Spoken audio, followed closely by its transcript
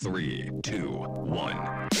Three, two, one.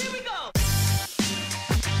 Here we go!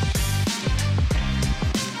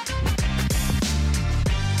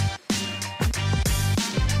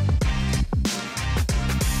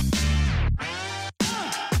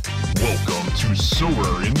 Welcome to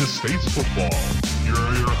Sorare in the States Football. Here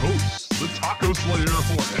are your hosts, the Taco Slayer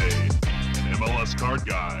Jorge and MLS Card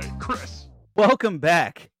Guy Chris. Welcome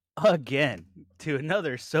back again to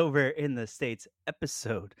another Sober in the States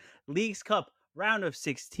episode. Leagues Cup round of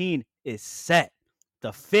 16 is set.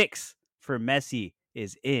 The fix for Messi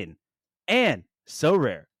is in. And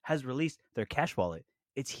Sorare has released their cash wallet.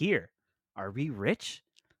 It's here. Are we rich?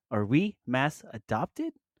 Are we mass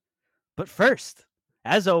adopted? But first,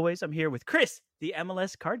 as always, I'm here with Chris, the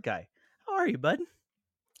MLS Card Guy. How are you, bud?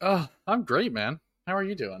 Oh, I'm great, man. How are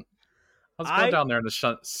you doing? Let's go down there in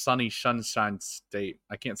the sunny Sunshine State.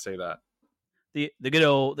 I can't say that. The good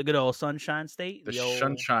old Sunshine State. The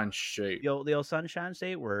Sunshine State. The old Sunshine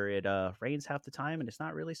State where it rains half the time and it's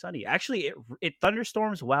not really sunny. Actually, it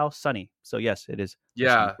thunderstorms while sunny. So yes, it is.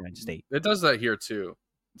 Yeah, Sunshine State. It does that here too.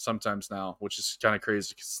 Sometimes now, which is kind of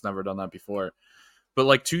crazy because it's never done that before. But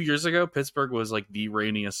like 2 years ago, Pittsburgh was like the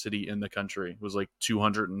rainiest city in the country. It was like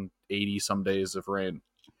 280 some days of rain.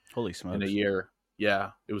 Holy smokes. In a year.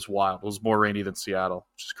 Yeah, it was wild. It was more rainy than Seattle,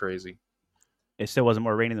 which is crazy. It still wasn't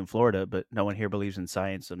more rainy than Florida, but no one here believes in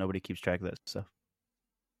science, so nobody keeps track of that stuff.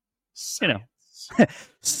 Science. You know,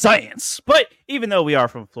 science. But even though we are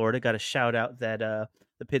from Florida, got to shout out that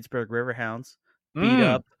the Pittsburgh Riverhounds beat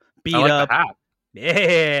up. The hat.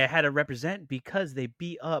 Yeah, had to represent because they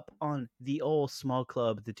beat up on the old small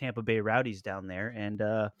club, the Tampa Bay Rowdies down there, and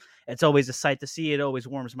it's always a sight to see. It always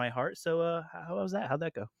warms my heart. So, how was that? How'd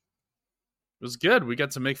that go? It was good. We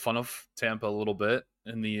got to make fun of Tampa a little bit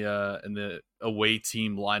in the away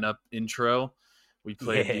team lineup intro. We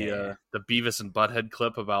played the Beavis and Butthead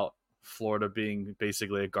clip about Florida being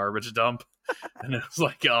basically a garbage dump, and it was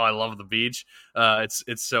like, oh, I love the beach.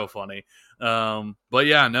 It's so funny. But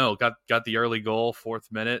yeah, no, got the early goal,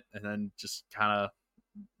 4th minute, and then just kind of,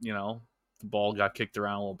 the ball got kicked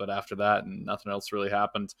around a little bit after that, and nothing else really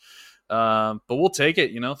happened. But we'll take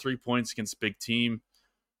it. 3 points against a big team.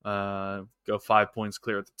 Go 5 points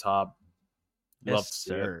clear at the top. Yes,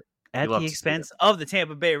 sir. At the expense of the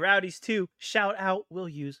Tampa Bay Rowdies, too. Shout out. We'll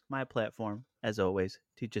use my platform, as always,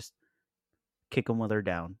 to just kick them while they're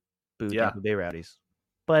down. Boo, Tampa Bay Rowdies.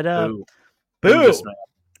 But, Boo this man.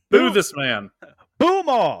 Boo this man. Boom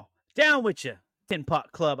all. Down with you. Tin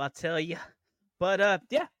Pot Club, I'll tell you. But,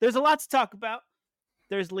 there's a lot to talk about.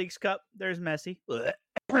 There's Leagues Cup. There's Messi.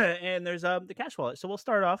 And there's the cash wallet. So we'll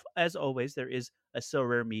start off, as always, there is a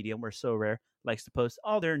Sorare medium where Sorare likes to post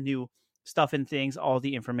all their new stuff and things, all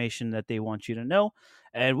the information that they want you to know.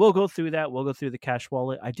 And we'll go through that. We'll go through the cash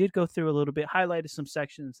wallet. I did go through a little bit, highlighted some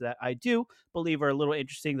sections that I do believe are a little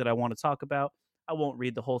interesting that I want to talk about. I won't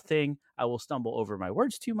read the whole thing. I will stumble over my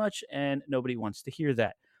words too much, and nobody wants to hear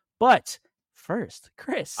that. But first,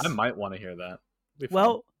 Chris. I might want to hear that.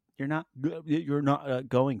 Well, you're not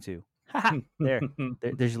going to.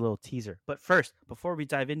 There's a little teaser. But first, before we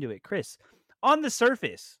dive into it, Chris, on the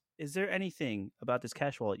surface, is there anything about this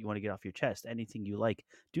cash wallet you want to get off your chest? Anything you like,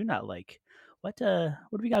 do not like? What do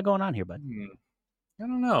we got going on here, bud? I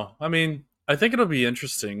don't know. I mean, I think it'll be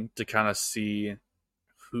interesting to kind of see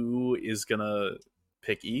who is going to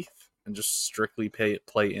pick ETH and just strictly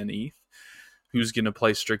play in ETH. Who's going to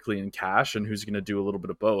play strictly in cash and who's going to do a little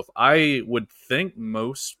bit of both. I would think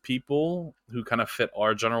most people who kind of fit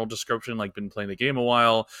our general description, like been playing the game a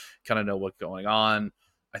while, kind of know what's going on.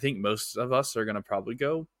 I think most of us are going to probably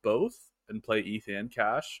go both and play ETH and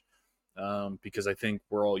cash because I think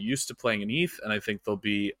we're all used to playing in ETH, and I think there'll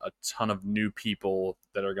be a ton of new people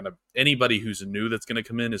that are going to – anybody who's new that's going to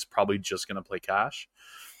come in is probably just going to play cash.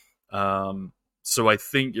 So I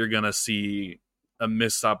think you're going to see – a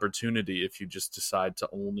missed opportunity if you just decide to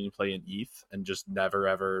only play in ETH and just never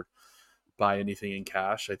ever buy anything in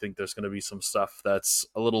cash. I think there's going to be some stuff that's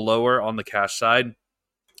a little lower on the cash side.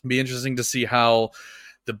 It'd be interesting to see how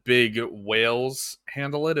the big whales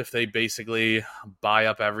handle it, if they basically buy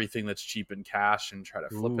up everything that's cheap in cash and try to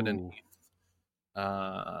flip it in ETH.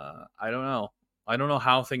 I don't know. I don't know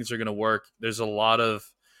how things are going to work. There's a lot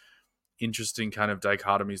of interesting kind of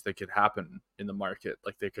dichotomies that could happen in the market.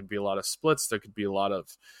 Like there could be a lot of splits, there could be a lot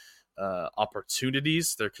of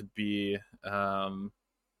opportunities, there could be a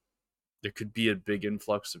big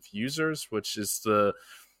influx of users, which is the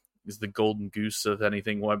golden goose of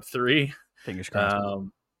anything Web3. Fingers crossed.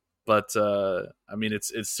 But I mean,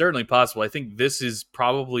 it's certainly possible. I think this is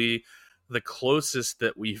probably the closest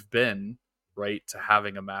that we've been, right, to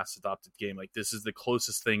having a mass adopted game. Like this is the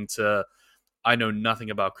closest thing to I know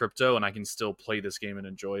nothing about crypto, and I can still play this game and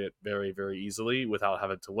enjoy it very, very easily without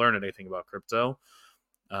having to learn anything about crypto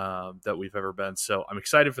that we've ever been. So I'm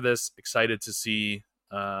excited for this. Excited to see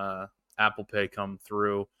Apple Pay come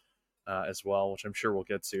through as well, which I'm sure we'll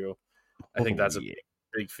get to. I think that's a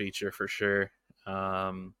big feature for sure.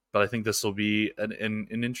 But I think this will be an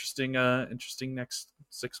interesting next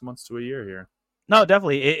 6 months to a year here. No,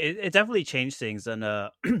 definitely. It definitely changed things. And I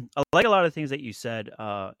like a lot of things that you said.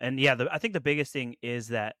 And yeah, I think the biggest thing is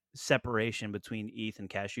that separation between ETH and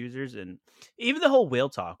cash users, and even the whole whale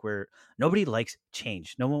talk where nobody likes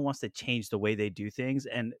change. No one wants to change the way they do things.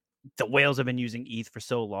 And the whales have been using ETH for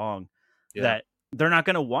so long that they're not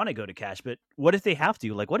going to want to go to cash. But what if they have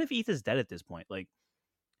to? Like, what if ETH is dead at this point? Like,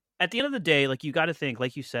 at the end of the day, like, you got to think,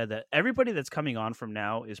 like you said, that everybody that's coming on from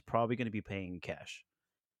now is probably going to be paying cash.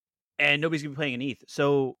 And nobody's gonna be playing in ETH.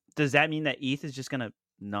 So does that mean that ETH is just gonna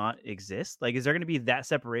not exist? Like, is there gonna be that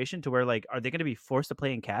separation to where, like, are they gonna be forced to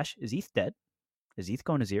play in cash? Is ETH dead? Is ETH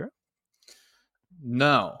going to zero?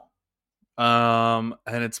 No. And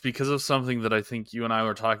it's because of something that I think you and I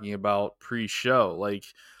were talking about pre-show. Like,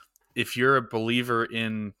 if you're a believer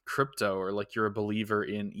in crypto or like you're a believer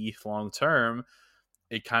in ETH long term,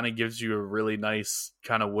 it kind of gives you a really nice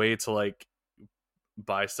kind of way to like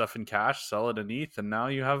buy stuff in cash, sell it in ETH, and now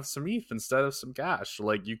you have some ETH instead of some cash.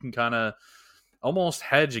 Like, you can kind of almost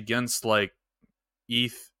hedge against like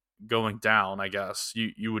ETH going down. I guess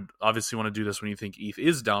you would obviously want to do this when you think ETH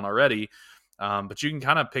is down already, but you can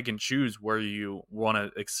kind of pick and choose where you want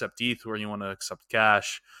to accept ETH, where you want to accept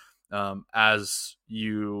cash. As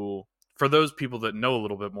you, for those people that know a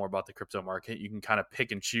little bit more about the crypto market, you can kind of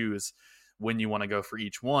pick and choose when you want to go for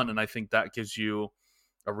each one, and I think that gives you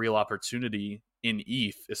a real opportunity in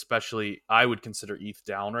ETH. Especially, I would consider ETH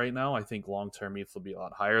down right now. I think long-term ETH will be a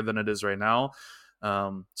lot higher than it is right now.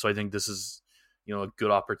 So I think this is, a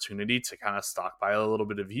good opportunity to kind of stockpile a little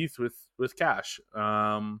bit of ETH with cash.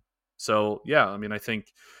 So yeah, I mean, I think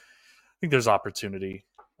there's opportunity.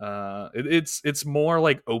 It's more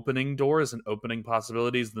like opening doors and opening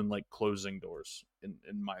possibilities than like closing doors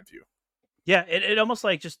in my view. Yeah, it almost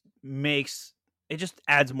like just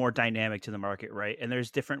adds more dynamic to the market, right? And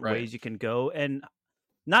there's different ways you can go. And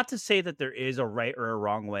not to say that there is a right or a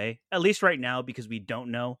wrong way, at least right now, because we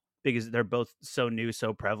don't know, because they're both so new,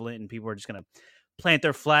 so prevalent, and people are just going to plant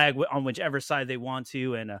their flag on whichever side they want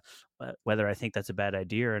to. And whether I think that's a bad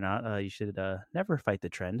idea or not, you should never fight the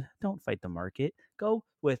trend. Don't fight the market. Go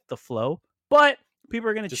with the flow. But people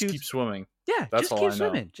are going to choose. Just keep swimming. Yeah, that's just all keep I know.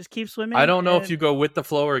 swimming. Just keep swimming. I don't know if you go with the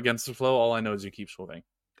flow or against the flow. All I know is you keep swimming.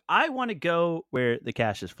 I want to go where the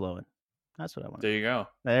cash is flowing. That's what I want. There you go.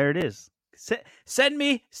 There it is. Send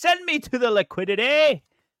me to the liquidity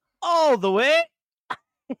all the way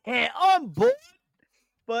on board.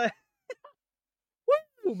 But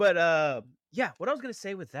yeah, what I was gonna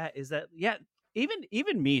say with that is that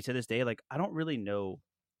even me to this day, like, I don't really know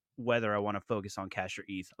whether I want to focus on cash or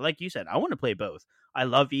ETH. Like you said, I want to play both. I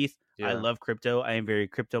love ETH. Yeah. I love crypto. I am very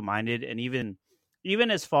crypto minded, and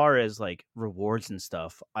even as far as like rewards and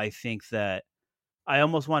stuff, I think that I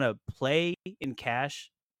almost want to play in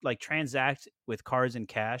cash, like transact with cards in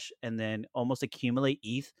cash, and then almost accumulate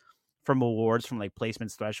ETH from rewards, from like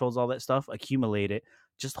placements, thresholds, all that stuff. Accumulate it,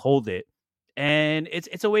 just hold it, and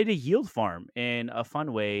it's a way to yield farm in a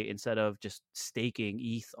fun way instead of just staking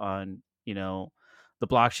ETH on the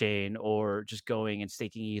blockchain, or just going and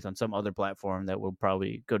staking ETH on some other platform that will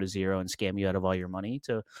probably go to zero and scam you out of all your money.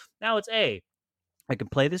 To now, it's I can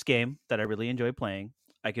play this game that I really enjoy playing.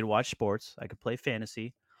 I could watch sports. I could play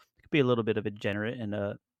fantasy. I could be a little bit of a degenerate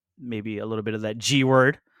and maybe a little bit of that G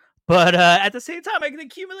word. But at the same time, I can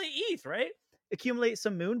accumulate ETH, right? Accumulate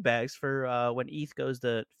some moon bags for when ETH goes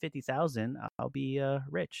to 50,000. I'll be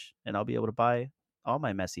rich, and I'll be able to buy all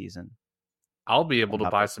my Messies. And I'll be able to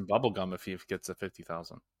buy some bubblegum if ETH gets to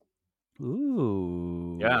 50,000.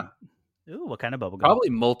 Ooh. Yeah. Ooh, what kind of bubblegum?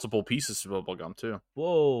 Probably multiple pieces of bubblegum, too.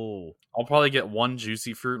 Whoa. I'll probably get one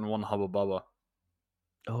Juicy Fruit and one Hubba Bubba.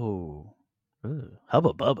 Oh. Ooh.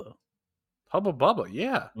 Hubba Bubba. Hubba Bubba,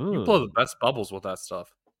 yeah. Ooh. You blow the best bubbles with that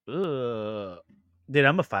stuff. Dude,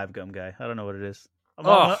 I'm a 5-gum guy. I don't know what it is.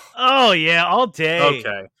 Oh, yeah, all day.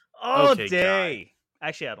 Okay. All day. Guy.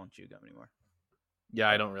 Actually, I don't chew gum anymore. Yeah,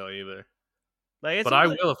 I don't really either. But I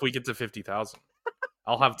will if we get to 50,000.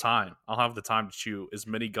 I'll have time. I'll have the time to chew as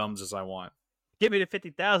many gums as I want. Get me to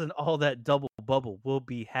 50,000, all that double bubble will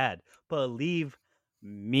be had. Believe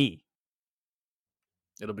me.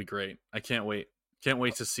 It'll be great. I can't wait. Can't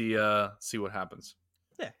wait to see what happens.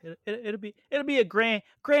 Yeah, it'll be a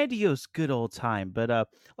grandiose, good old time. But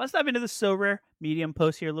let's dive into the Sorare Medium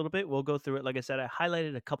post here a little bit. We'll go through it. Like I said, I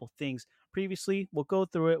highlighted a couple things previously. We'll go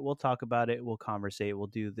through it. We'll talk about it. We'll conversate. We'll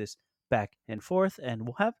do this back and forth, and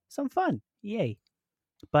we'll have some fun. Yay!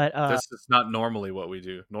 But This is not normally what we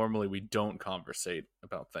do. Normally, we don't conversate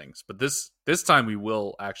about things, but this time we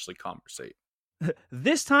will actually conversate.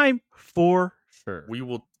 this time, for sure, We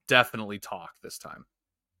will definitely talk this time.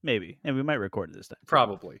 maybe, and we might record it this time.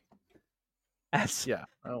 Probably. As, Yeah.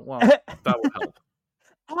 Well, that will help.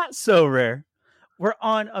 At Sorare, we're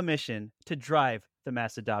on a mission to drive the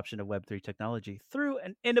mass adoption of Web3 technology through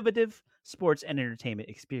an innovative sports and entertainment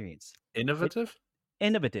experience. Innovative?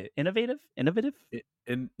 Innovative. Innovative. Innovative.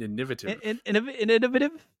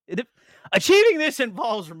 Achieving this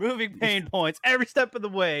involves removing pain points every step of the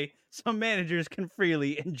way so managers can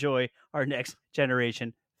freely enjoy our next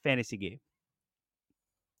generation fantasy game.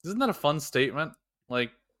 Isn't that a fun statement?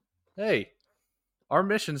 Like, hey, our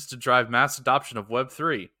mission is to drive mass adoption of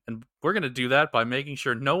Web3, and we're going to do that by making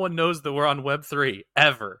sure no one knows that we're on Web3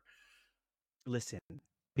 ever. Listen,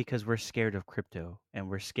 because we're scared of crypto and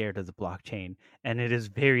we're scared of the blockchain, and it is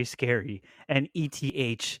very scary, and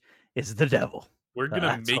ETH is the devil. We're going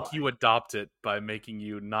to make you adopt it by making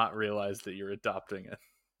you not realize that you're adopting it.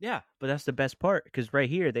 Yeah, but that's the best part, because right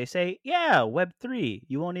here they say, yeah, Web3,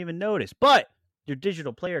 you won't even notice, but your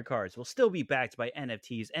digital player cards will still be backed by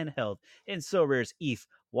NFTs and held in Sorare's ETH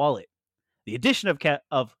wallet. The addition of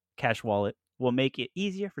Cash Wallet will make it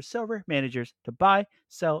easier for Sorare managers to buy,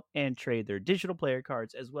 sell, and trade their digital player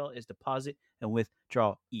cards, as well as deposit and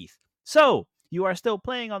withdraw ETH. So you are still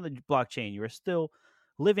playing on the blockchain. You are still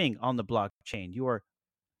living on the blockchain. You are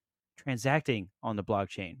transacting on the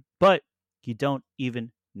blockchain, but you don't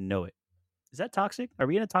even know it. Is that toxic? Are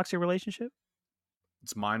we in a toxic relationship?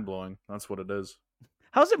 It's mind-blowing. That's what it is.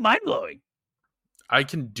 How's it mind-blowing? I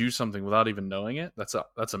can do something without even knowing it.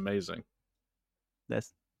 That's amazing.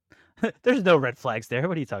 There's no red flags there.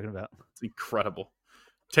 What are you talking about? It's incredible.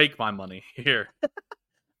 Take my money here.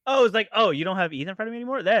 Oh, it's like, oh, you don't have ETH in front of me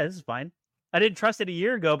anymore? This is fine. I didn't trust it a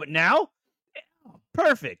year ago, but now?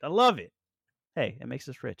 Perfect. I love it. Hey, it makes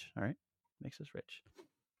us rich, all right? Makes us rich.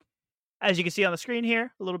 As you can see on the screen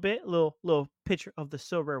here, a little picture of the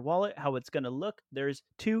Sorare wallet, how it's going to look. There's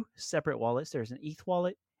two separate wallets. There's an ETH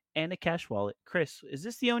wallet and a Cash wallet. Chris, is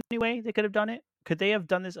this the only way they could have done it? Could they have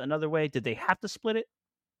done this another way? Did they have to split it?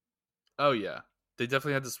 Oh, yeah. They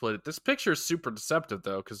definitely had to split it. This picture is super deceptive,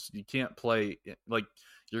 though, because you can't play... Like,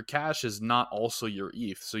 your Cash is not also your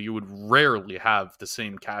ETH, so you would rarely have the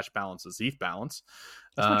same Cash balance as ETH balance.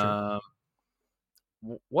 That's not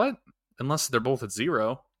true. What? Unless they're both at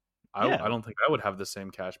zero. Yeah. I don't think I would have the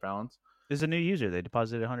same Cash balance. There's a new user. They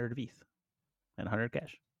deposited 100 of ETH and 100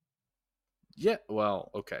 Cash. Yeah, well,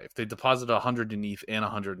 okay. If they deposit 100 in ETH and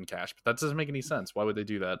 100 in Cash, but that doesn't make any sense. Why would they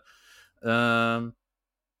do that?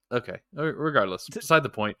 Okay. Regardless, beside the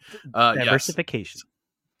point. Diversification.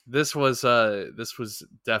 Yes, this was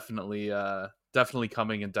definitely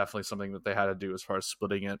coming, and definitely something that they had to do as far as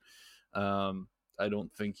splitting it. I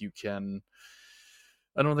don't think you can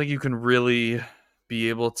really be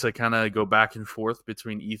able to kind of go back and forth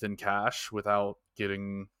between ETH and Cash without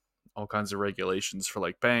getting all kinds of regulations for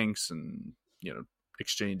like banks and,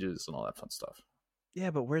 exchanges and all that fun stuff.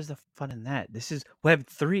 Yeah, but where's the fun in that? This is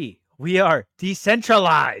Web3. We are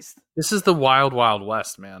decentralized. This is the wild, wild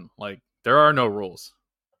west, man. Like, there are no rules.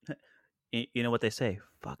 You know what they say?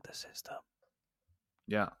 Fuck the system.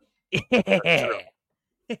 Yeah.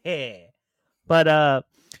 But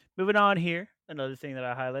moving on here, another thing that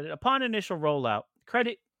I highlighted. Upon initial rollout,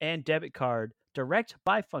 credit and debit card direct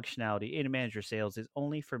buy functionality in manager sales is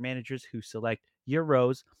only for managers who select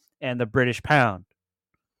euros and the British pound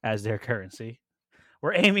as their currency.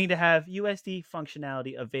 We're aiming to have USD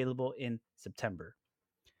functionality available in September.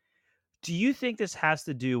 Do you think this has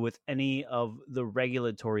to do with any of the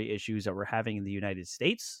regulatory issues that we're having in the United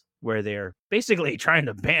States, where they're basically trying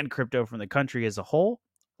to ban crypto from the country as a whole?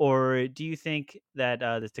 Or do you think that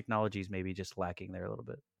the technology is maybe just lacking there a little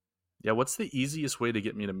bit? Yeah, what's the easiest way to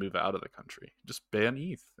get me to move out of the country? Just ban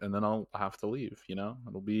ETH, and then I'll have to leave.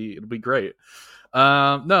 It'll be great.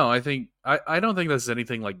 No, I don't think there's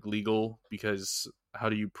anything like legal, because how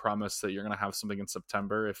do you promise that you're going to have something in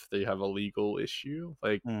September if they have a legal issue?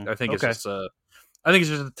 Like, I think it's just a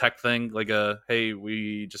tech thing. Like, hey,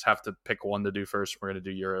 we just have to pick one to do first. We're going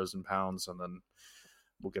to do euros and pounds, and then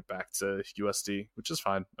we'll get back to USD, which is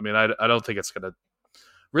fine. I mean, I don't think it's going to.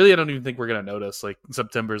 Really, I don't even think we're going to notice. Like,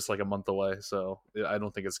 September is like a month away, so I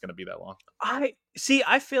don't think it's going to be that long. I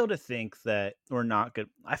fail to think that we're not good.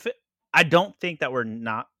 I don't think that we're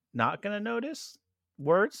not going to notice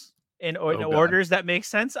words in orders that make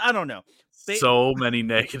sense. I don't know. So many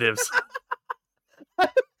negatives.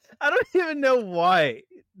 I don't even know why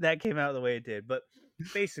that came out the way it did, but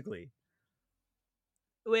basically,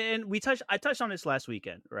 when I touched on this last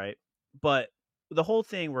weekend, right? But the whole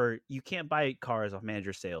thing where you can't buy cars off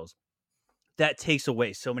manager sales, that takes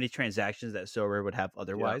away so many transactions that Sorare would have Yeah.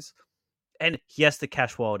 otherwise. And yes, the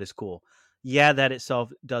cash wallet is cool. Yeah, that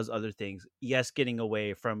itself does other things. Yes, getting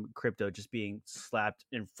away from crypto just being slapped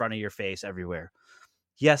in front of your face everywhere.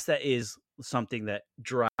 Yes, that is something that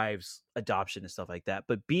drives adoption and stuff like that.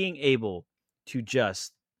 But being able to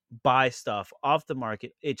just buy stuff off the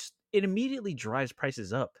market, it immediately drives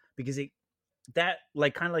prices up because that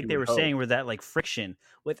like kind of like You they would were hope. saying where that like friction,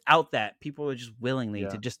 without that people are just willingly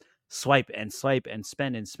to Yeah. just swipe and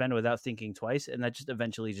spend without thinking twice, and that just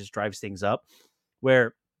eventually just drives things up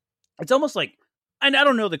where it's almost like, and I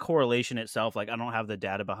don't know the correlation itself, like I don't have the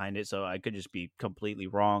data behind it, so I could just be completely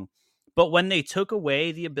wrong, but when they took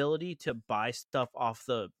away the ability to buy stuff off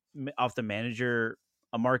the manager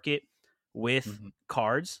market with Mhm.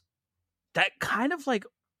 cards, that kind of like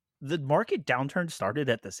the market downturn started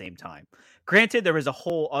at the same time. Granted, there was a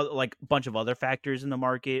whole like bunch of other factors in the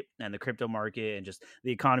market and the crypto market and just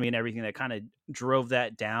the economy and everything that kind of drove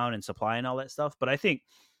that down and supply and all that stuff. But I think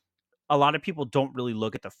a lot of people don't really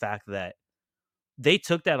look at the fact that they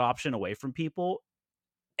took that option away from people,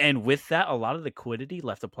 and with that, a lot of liquidity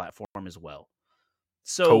left the platform as well.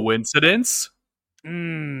 So, Coincidence?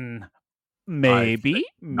 I maybe, think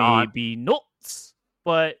not. maybe not.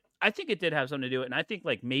 But I think it did have something to do with it. And I think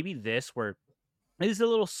like maybe this where it is a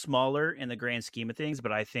little smaller in the grand scheme of things,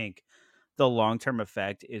 but I think the long term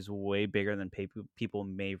effect is way bigger than people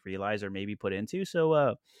may realize or maybe put into.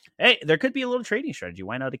 So, hey, there could be a little trading strategy.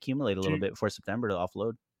 Why not accumulate a little Do bit before September to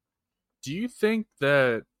offload? do you think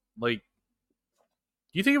that like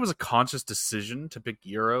do you think it was a conscious decision to pick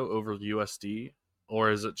Euro over USD?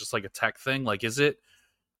 Or is it just like a tech thing? Like is it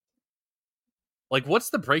like what's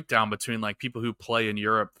the breakdown between like people who play in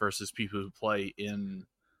Europe versus people who play in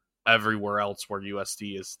everywhere else where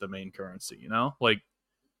USD is the main currency, you know? Like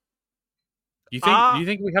do Ah, you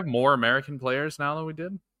think we have more American players now than we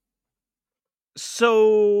did?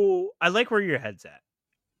 so I like where your head's at.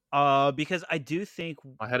 Because I do think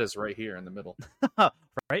My head is right here in the middle.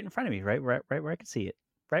 right in front of me, right where I can see it,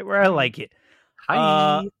 right where I Hi. like it.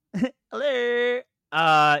 Uh, Hi. hello.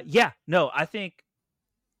 Yeah, no, I think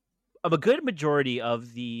of a good majority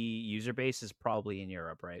of the user base is probably in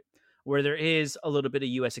Europe, right? Where there is a little bit of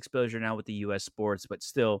US exposure now with the US sports, but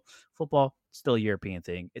still football, still a European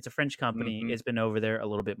thing. It's a French company. Mhm. It's been over there a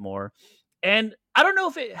little bit more. And I don't know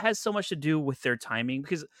if it has so much to do with their timing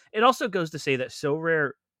because it also goes to say that So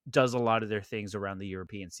Rare does a lot of their things around the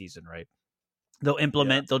European season, right?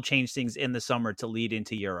 Yeah. They'll change things in the summer to lead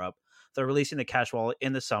into Europe. They're releasing the cash wallet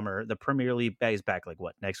in the summer. The Premier League is back like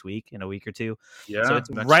what, next week, in a week or two. So Yeah, it's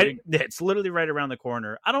next right, week. it's literally right around the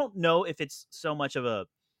corner. I don't know if it's so much of a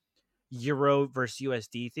Euro versus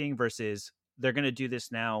USD thing versus they're going to do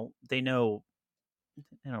this now. They know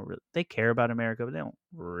they don't really, they care about America, but they don't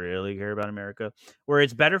really care about America. Where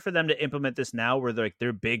it's better for them to implement this now, where like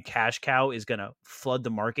their big cash cow is going to flood the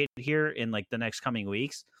market here in like the next coming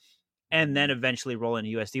weeks, and then Mhm. eventually roll in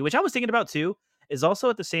USD, which I was thinking about too. Is also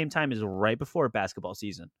at the same time is right before basketball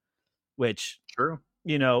season, which, True.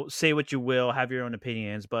 say what you will, have your own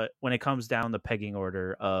opinions, but when it comes down the pegging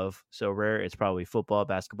order of So Rare, it's probably football,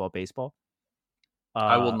 basketball, baseball.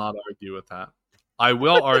 I will Uh, not argue with that. I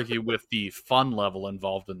will argue with the fun level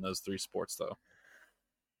involved in those three sports, though.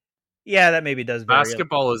 yeah, that maybe does vary.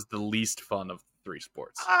 Basketball is the least fun of the three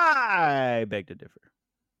sports. I beg to differ.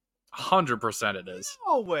 100% it is.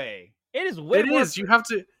 No way. It is way It more. is. You have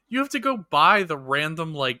to go buy the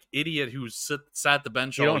random like idiot who sat the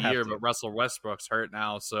bench You all don't have year, to. but Russell Westbrook's hurt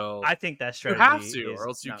now, so I think that you have strategy to, or is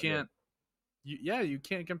else you not good. can't. You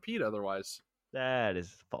can't compete otherwise. That is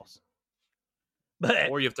false. But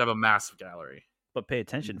Or you have to have a massive gallery. pay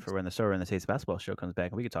attention for when the Sorare and the States basketball show comes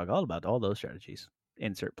back, and we can talk all about all those strategies.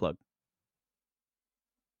 Insert plug.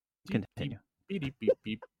 Deep, deep, Continue. beep, beep,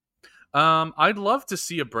 beep. I'd love to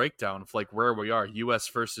see a breakdown of like where we are, U.S.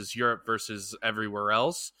 versus Europe versus everywhere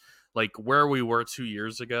else, like where we were 2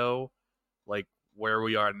 years ago, like where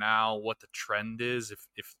we are now, what the trend is,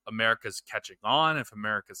 if America's catching on, if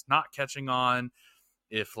America's not catching on,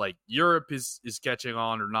 if like Europe is catching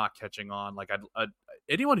on or not catching on. Like I'd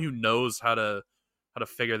anyone who knows how to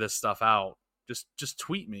figure this stuff out, just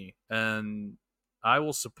tweet me and I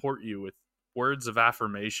will support you with words of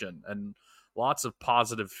affirmation and lots of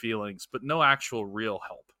positive feelings, but no actual real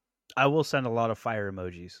help. I will send a lot of fire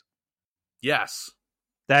emojis. Yes,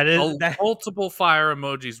 That is that. multiple fire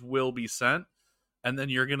emojis will be sent, and then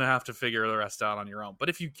you're gonna have to figure the rest out on your own. But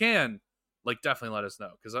if you can, like, definitely let us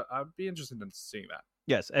know because I'd be interested in seeing that.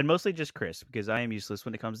 Yes, and mostly just Chris because I am useless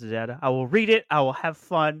when it comes to data. I will read it. I will have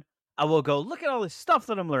fun. I will go look at all this stuff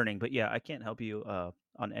that I'm learning. But yeah, I can't help you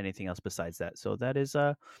on anything else besides that. So that is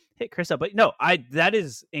hit Chris up. But no, that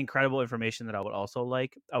is incredible information that I would also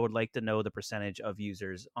like. I would like to know the percentage of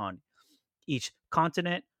users on each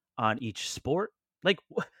continent, on each sport. Like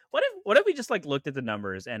what if we just like looked at the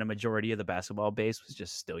numbers and a majority of the basketball base was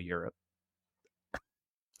just still Europe?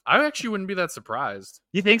 I actually wouldn't be that surprised.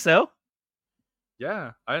 You think so?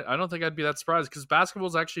 Yeah, I don't think I'd be that surprised because basketball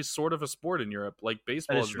is actually sort of a sport in Europe. Like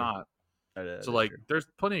baseball is true. not. That So is like, true. there's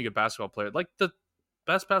plenty of good basketball players. Like the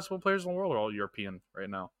best basketball players in the world are all European right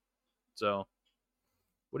now. So,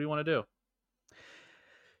 what do you want to do?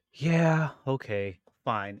 Yeah, okay,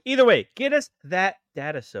 fine. Either way, get us that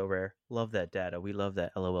data, Sorare. Love that data. We love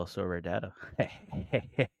that LOL Sorare data.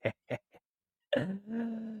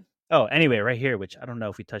 Oh, anyway, right here, which I don't know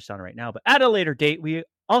if we touched on right now, but at a later date, we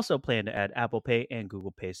also plan to add Apple Pay and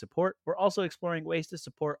Google Pay support. We're also exploring ways to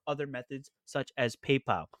support other methods such as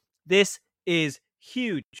PayPal. This is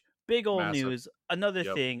huge. Big old Massive. news. Another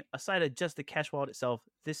Yep. thing, aside of just the cash wallet itself,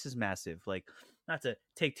 this is massive. Like, not to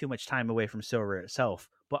take too much time away from Sorare itself,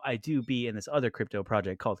 but I do be in this other crypto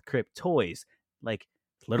project called Crypt Toys. Like,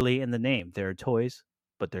 literally in the name, they're toys,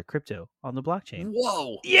 but they're crypto on the blockchain.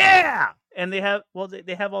 Whoa! Yeah, and they have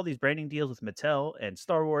they have all these branding deals with Mattel and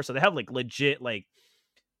Star Wars, so they have like legit like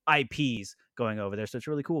IPs going over there, so it's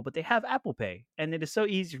really cool. But they have Apple Pay, and it is so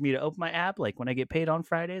easy for me to open my app. Like when I get paid on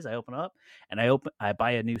Fridays, I open up and I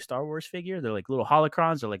buy a new Star Wars figure. They're like little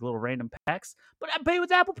holocrons, they're like little random packs, but I pay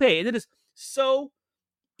with Apple Pay, and it is so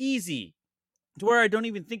easy to where I don't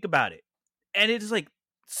even think about it, and it is like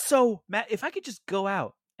so. If I could just go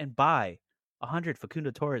out and buy 100 Facundo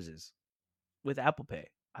Torreses with Apple Pay,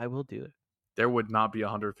 I will do it. There would not be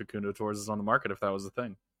 100 Facundo Torres on the market if that was the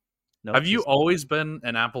thing. No, Have you always been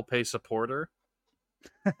an Apple Pay supporter?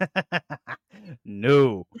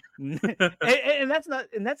 No, and that's not,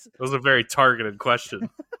 and that's It was a very targeted question.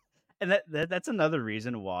 and that's another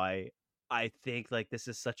reason why I think like this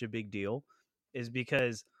is such a big deal, is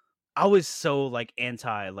because I was so like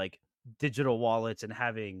anti like digital wallets and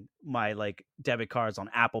having my like debit cards on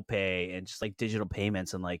Apple Pay and just like digital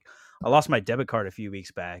payments, and like I lost my debit card a few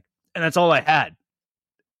weeks back and that's all I had,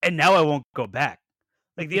 and now I won't go back.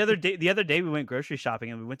 Like the other day we went grocery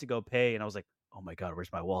shopping and we went to go pay, and I was like, oh my god,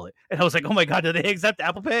 where's my wallet? And I was like, oh my god, do they accept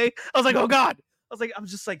Apple Pay? I was like, oh god. I was like, I'm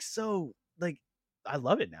just like so like I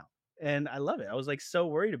love it now. And I love it. I was like so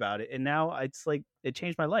worried about it. And now it's like it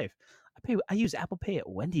changed my life. I use Apple Pay at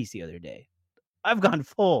Wendy's the other day. I've gone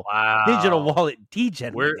full digital Wow. wallet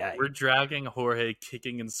degen. We're guy. we're dragging Jorge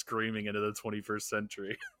kicking and screaming into the 21st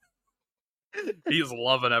century. He's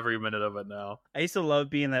loving every minute of it now. I used to love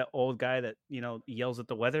being that old guy that, you know, yells at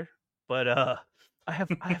the weather. But I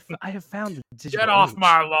have found the digital Get off age.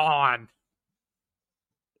 my lawn.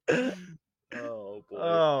 Oh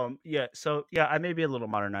boy. Yeah, so yeah, I may be a little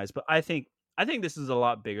modernized, but I think this is a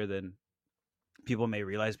lot bigger than people may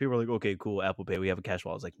realize. People are like, okay, cool, Apple Pay, we have a cash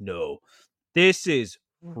wallet. It's like, no, this is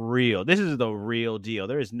real. This is the real deal.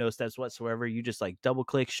 There is no steps whatsoever. You just like double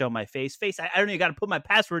click, show my face. I don't even got to put my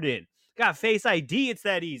password in. Got Face ID. It's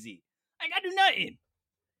that easy. I got to do nothing.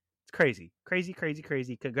 It's crazy.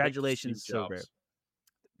 Congratulations, Steve Jobs. Sorare.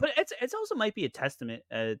 But it's also might be a testament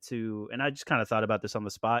to, and I just kind of thought about this on the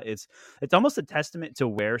spot. It's almost a testament to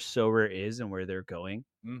where Sorare is and where they're going.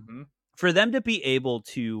 Mm-hmm. For them to be able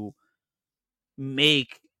to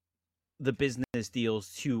make the business deals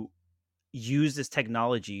to use this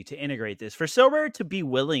technology to integrate this, for Sorare to be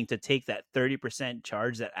willing to take that 30%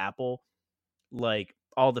 charge that Apple, like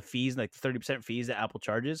all the fees, like the 30% fees that Apple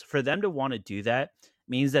charges, for them to want to do that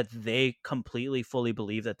means that they completely, fully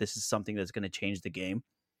believe that this is something that's going to change the game.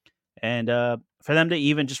 And for them to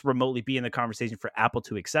even just remotely be in the conversation, for Apple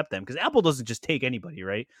to accept them, because Apple doesn't just take anybody,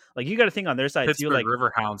 right? Like you got to think on their side too. Pittsburgh Like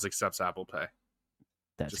Riverhounds accepts Apple Pay.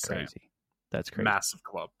 that's just crazy. saying. That's crazy. Massive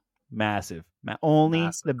club. Massive. Only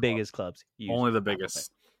Massive the club. biggest clubs. use Only the Apple Pay.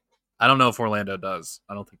 biggest. I don't know if Orlando does.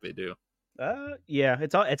 I don't think they do. Yeah,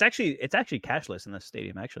 it's actually cashless in this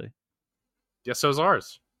stadium. Actually. Yeah, so is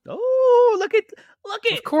ours. Oh, look at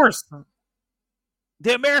Of course.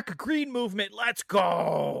 the America Green Movement. Let's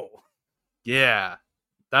go. Yeah,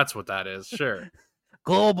 that's what that is. Sure.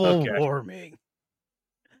 Global Okay. warming.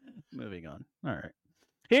 Moving on. All right.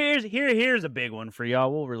 Here's a big one for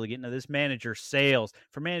y'all. We'll really get into this. Manager sales.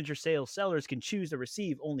 For manager sales, sellers can choose to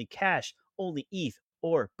receive only cash, only ETH,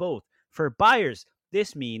 or both. For buyers,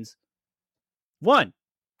 this means 1.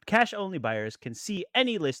 Cash only buyers can see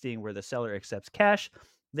any listing where the seller accepts cash.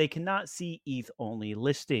 They cannot see ETH only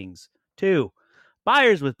listings. 2.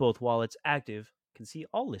 Buyers with both wallets active can see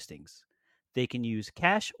all listings. They can use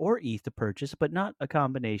cash or ETH to purchase, but not a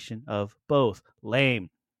combination of both. Lame.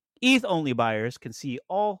 ETH-only buyers can see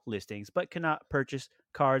all listings but cannot purchase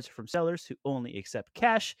cards from sellers who only accept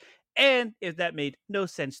cash. And if that made no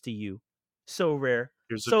sense to you, Sorare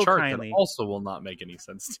Here's a so chart that kindly also will not make any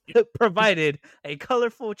sense to you. provided a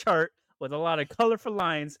colorful chart with a lot of colorful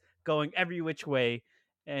lines going every which way,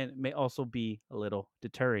 and may also be a little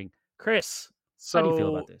deterring. Chris, how do you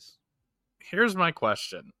feel about So this? here's my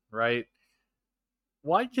question, right?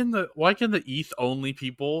 Why can the ETH only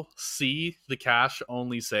people see the cash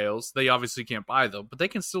only sales? They obviously can't buy them, but they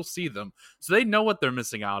can still see them. So they know what they're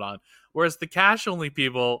missing out on. Whereas the cash only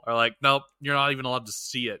people are like, nope, you're not even allowed to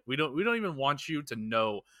see it. We don't even want you to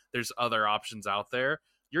know there's other options out there.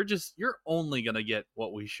 You're only gonna get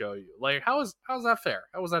what we show you. Like, how's that fair?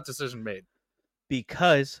 How was that decision made?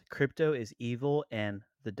 Because crypto is evil and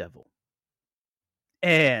the devil.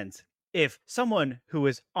 And if someone who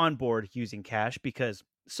is on board using cash, because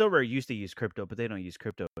Sorare used to use crypto, but they don't use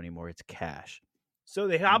crypto anymore, it's cash. So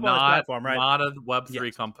they hop on this platform, right? Not a Web3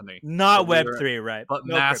 Yes. company. Not But Web3, right? But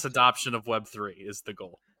No mass crypto. adoption of Web3 is the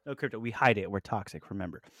goal. No crypto. We hide it. We're toxic,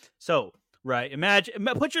 remember. So, right,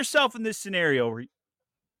 put yourself in this scenario where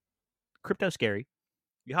crypto's scary.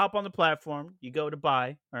 You hop on the platform, you go to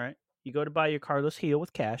buy, all right? You go to buy your Carlos Heel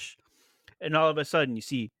with cash, and all of a sudden you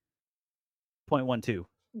see 0.12.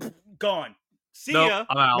 Gone. See Nope, ya.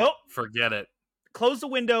 I'm out. Nope. Forget it. Close the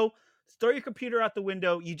window, throw your computer out the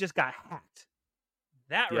window. You just got hacked.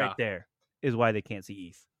 That right there is why they can't see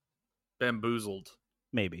ETH. Bamboozled.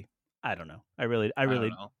 Maybe. I don't know. I don't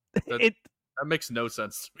know. That makes no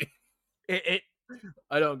sense to me. it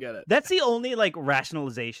I don't get it. That's the only like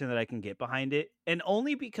rationalization that I can get behind it, and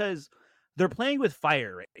only because they're playing with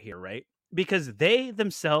fire right here, right? Because they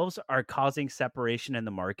themselves are causing separation in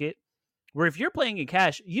the market. Where if you're playing in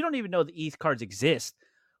cash, you don't even know the ETH cards exist.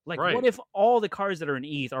 Like, Right. what if all the cards that are in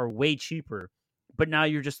ETH are way cheaper, but now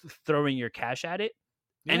you're just throwing your cash at it,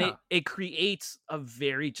 and it creates a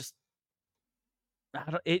very just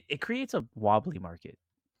it creates a wobbly market.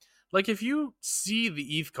 Like, if you see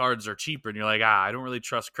the ETH cards are cheaper and you're like, I don't really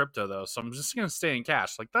trust crypto though, so I'm just gonna stay in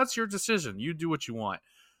cash. Like, that's your decision. You do what you want.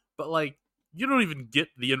 But like, you don't even get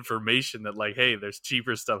the information that like, hey, there's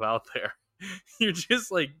cheaper stuff out there. You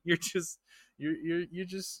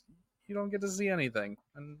don't get to see anything,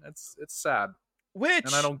 and it's sad.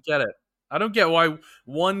 And I don't get it. I don't get why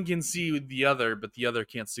one can see the other, but the other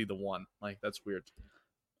can't see the one. Like, that's weird.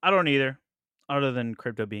 I don't either, other than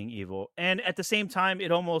crypto being evil. And at the same time,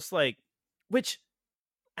 it almost like, which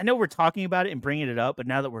I know we're talking about it and bringing it up, but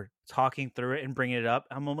now that we're talking through it and bringing it up,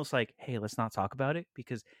 I'm almost like, hey, let's not talk about it,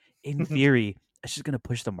 because in theory, it's just going to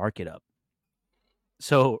push the market up.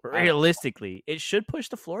 So realistically, it should push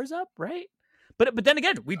the floors up, right? But then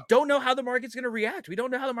again, we don't know how the market's going to react. We don't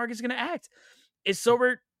know how the market's going to act. Is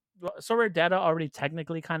Sorare data already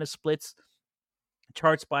technically kind of splits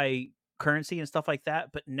charts by currency and stuff like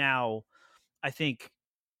that? But now, I think,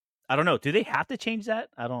 I don't know. Do they have to change that?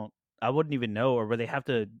 I wouldn't even know. Or would they have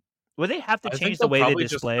to change the way they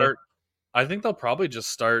display? I think they'll probably just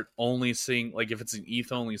start only seeing, like, if it's an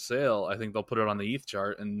ETH only sale, I think they'll put it on the ETH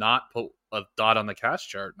chart and not put a dot on the cash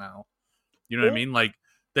chart now. You know what I mean? Like,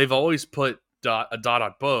 they've always put a dot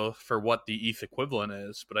on both for what the ETH equivalent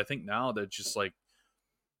is, but I think now they're just like,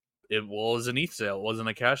 it was an ETH sale, it wasn't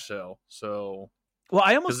a cash sale. So, well,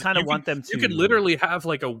 I almost kind of want them to. You could literally have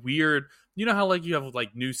like a weird, you know how like you have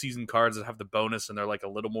like new season cards that have the bonus and they're like a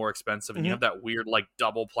little more expensive, and you have that weird like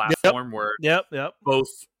double platform where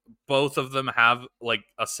both of them have like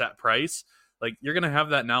a set price. Like, you're gonna have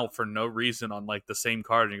that now for no reason on like the same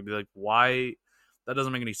card, and you'll be like, why? That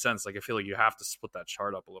doesn't make any sense. Like, I feel like you have to split that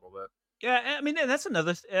chart up a little bit. Yeah, I mean, that's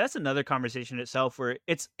another conversation itself, where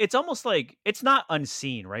it's almost like it's not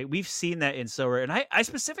unseen, right? We've seen that in Sorare, and I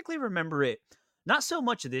specifically remember it not so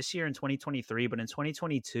much this year in 2023, but in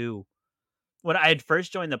 2022, when I had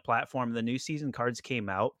first joined the platform, the new season cards came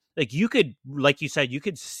out. Like, you could, like you said, you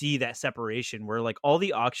could see that separation where like all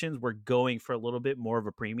the auctions were going for a little bit more of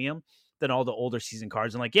a premium than all the older season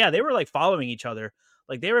cards. And like, yeah, they were like following each other.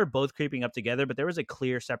 Like, they were both creeping up together, but there was a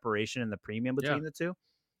clear separation in the premium between the two.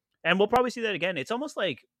 And we'll probably see that again. It's almost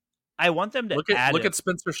like I want them to look at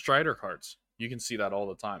Spencer Strider cards. You can see that all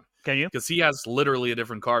the time. Can you? Because he has literally a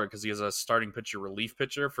different card, because he has a starting pitcher relief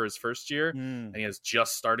pitcher for his first year, and he has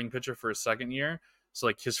just starting pitcher for his second year. So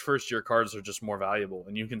like, his first year cards are just more valuable,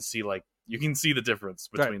 and you can see the difference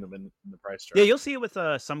between them in the price chart. Yeah, you'll see it with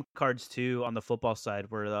some cards too on the football side,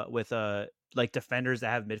 where with like defenders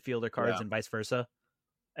that have midfielder cards and vice versa.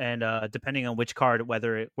 And depending on which card,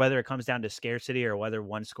 whether it comes down to scarcity or whether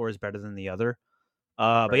one score is better than the other.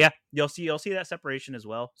 But yeah, you'll see that separation as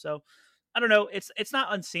well. So I don't know. It's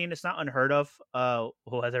not unseen. It's not unheard of.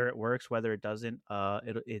 Whether it works, whether it doesn't,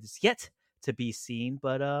 it's yet to be seen.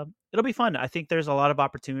 But it'll be fun. I think there's a lot of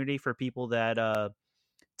opportunity for people that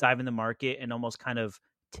dive in the market and almost kind of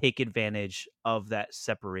take advantage of that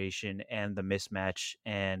separation and the mismatch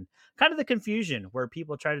and kind of the confusion where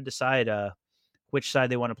people try to decide which side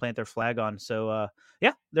they want to plant their flag on. So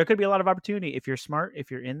yeah, there could be a lot of opportunity if you're smart. If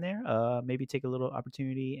you're in there, maybe take a little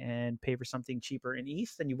opportunity and pay for something cheaper in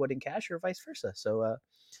ETH than you would in cash, or vice versa. So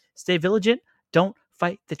stay vigilant. Don't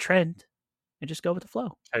fight the trend, and just go with the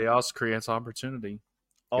flow. Chaos creates opportunity.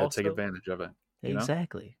 You gotta take Also, advantage of it. You know?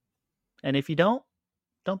 exactly. And if you don't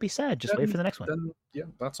be sad. Just wait for the next one. Then, yeah,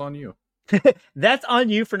 that's on you. That's on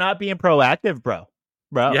you for not being proactive, bro.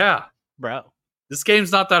 Yeah. Bro. This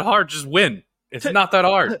game's not that hard. Just win. It's not that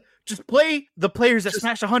hard. Just play the players that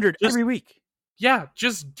smash 100 every week. Yeah,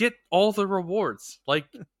 just get all the rewards. Like,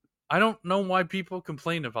 I don't know why people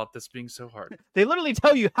complain about this being so hard. They literally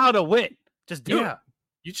tell you how to win. Just do it.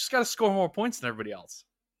 You just got to score more points than everybody else.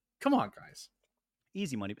 Come on, guys.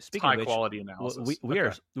 Easy money. But speaking high of which, quality analysis.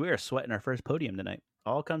 We are sweating our first podium tonight.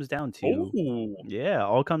 All comes down to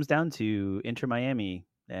Inter Miami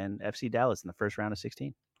and FC Dallas in the first round of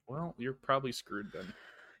 16. Well, you're probably screwed then.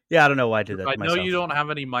 Yeah, I don't know why I did that. I know you don't have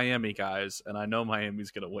any Miami guys, and I know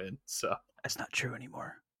Miami's gonna win. So that's not true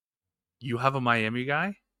anymore. You have a Miami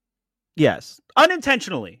guy? Yes,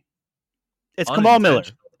 unintentionally. It's Kamal Miller.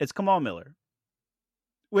 It's Kamal Miller.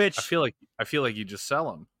 Which I feel like you just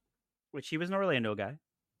sell him. Which he was an Orlando guy.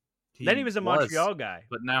 Then he was a Montreal guy.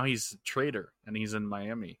 But now he's a traitor, and he's in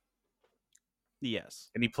Miami. Yes.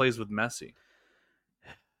 And he plays with Messi.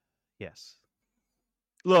 Yes.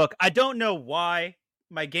 Look, I don't know why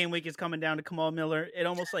my game week is coming down to Kamal Miller. It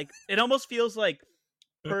almost feels like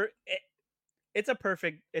it's a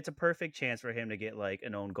perfect chance for him to get like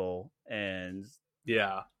an own goal and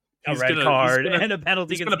a red card and a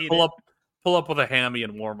penalty. He's gonna pull up with a hammy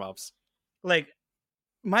in warm-ups. Like,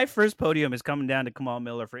 my first podium is coming down to Kamal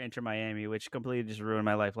Miller for Inter Miami, which completely just ruined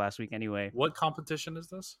my life last week anyway. What competition is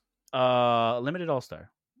this? Limited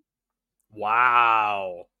All-Star.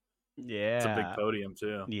 Wow. Yeah. It's a big podium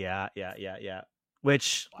too. Yeah.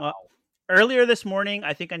 Which earlier this morning,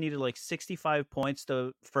 I think I needed like 65 points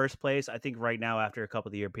to first place. I think right now, after a couple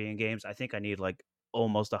of the European games, I think I need like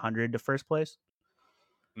almost 100 to first place.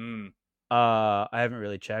 I haven't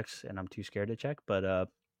really checked, and I'm too scared to check. But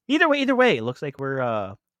either way, it looks like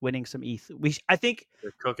we're winning some ETH. I think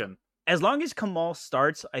they're cooking. As long as Kamal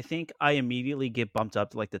starts, I think I immediately get bumped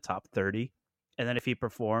up to like the top 30. And then if he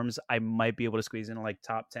performs, I might be able to squeeze in like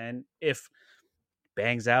top 10. If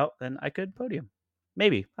bangs out, then I could podium.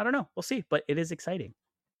 Maybe. I don't know. We'll see. But it is exciting.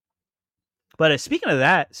 But speaking of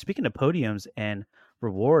podiums and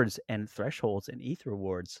rewards and thresholds and ETH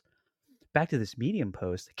rewards, back to this Medium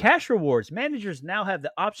post. Cash rewards. Managers now have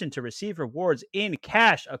the option to receive rewards in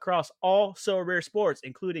cash across all Sorare sports,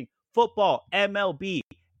 including football, MLB,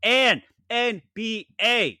 and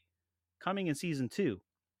NBA. Coming in Season 2.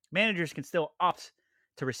 Managers can still opt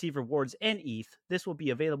to receive rewards and ETH. This will be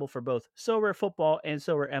available for both Sorare Football and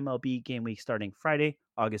Sorare MLB game week starting Friday,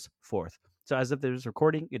 August 4th. So as of this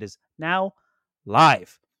recording, it is now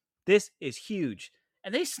live. This is huge.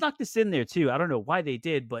 And they snuck this in there too. I don't know why they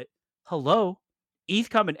did, but hello, ETH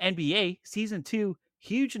coming NBA Season 2.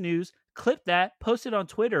 Huge news. Clip that. Post it on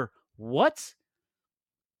Twitter. What?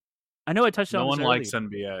 I know I touched on this earlier. No one likes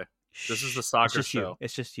NBA. This is the soccer show.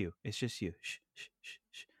 It's just you. Shh.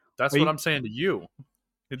 That's what I'm saying to you.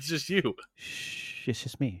 It's just you. Shh. It's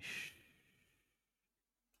just me. Shh.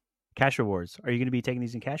 Cash rewards. Are you going to be taking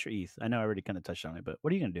these in cash or ETH? I know I already kind of touched on it, but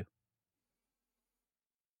what are you going to do?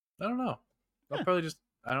 I don't know. I'll probably just.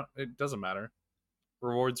 It doesn't matter.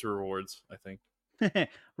 Rewards, I think.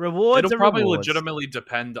 Rewards. It'll probably legitimately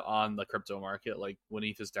depend on the crypto market. Like when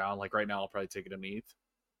ETH is down, like right now, I'll probably take it in ETH,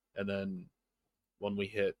 and then when we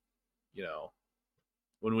hit,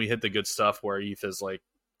 the good stuff where ETH is like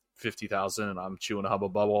 50,000 and I'm chewing a hubba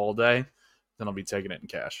bubba all day, then I'll be taking it in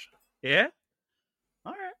cash. Yeah.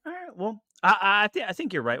 All right. Well, I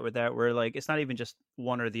think you're right with that. Where like it's not even just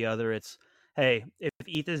one or the other. It's hey, if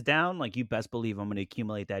ETH is down, like you best believe I'm going to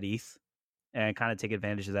accumulate that ETH and kind of take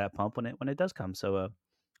advantage of that pump when it does come. So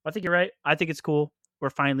I think you're right. I think it's cool. We're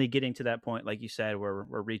finally getting to that point, like you said, where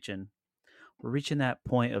we're reaching that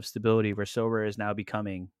point of stability where Sorare is now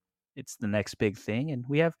becoming. It's the next big thing, and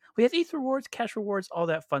we have ETH rewards, cash rewards, all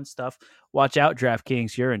that fun stuff. Watch out,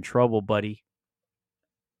 DraftKings, you're in trouble, buddy.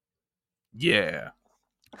 Yeah.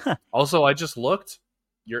 Also, I just looked.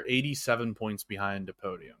 You're 87 points behind the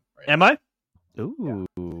podium. Right? Am I? Ooh.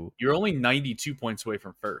 Yeah. You're only 92 points away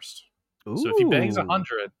from first. Ooh. So if he bangs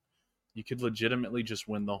 100, You could legitimately just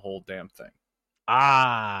win the whole damn thing.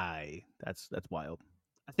 That's wild.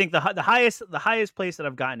 I think the highest place that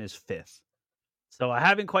I've gotten is 5th. So I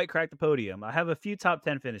haven't quite cracked the podium. I have a few top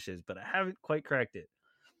 10 finishes, but I haven't quite cracked it.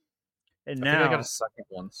 And I think I got now, a second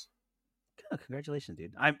once. congratulations,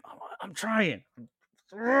 dude. I'm trying.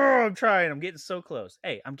 I'm trying. I'm getting so close.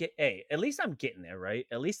 Hey, at least I'm getting there, right?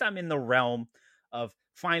 At least I'm in the realm of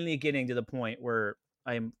finally getting to the point where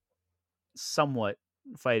I'm somewhat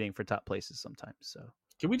fighting for top places sometimes. So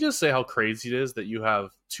Can we just say how crazy it is that you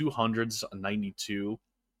have 200s, a 92,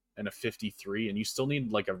 and a 53, and you still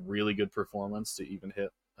need like a really good performance to even hit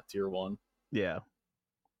a tier 1? yeah,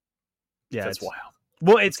 That's wild.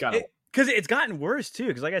 Well, because it's gotten worse too.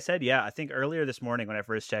 Because like I said, I think earlier this morning when I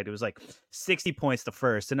first checked, it was like 60 points the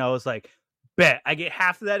first, and I was like, bet I get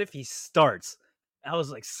half of that if he starts. I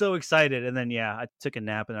was like so excited, and then I took a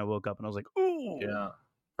nap and I woke up and I was like, ooh, Yeah.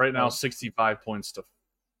 Right now, 65 points to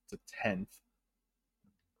 10th.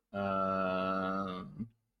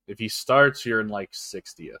 If he starts, you're in like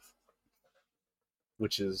 60th,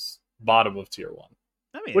 which is bottom of tier 1.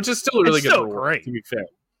 I mean, which is still a really good reward, great. to be fair.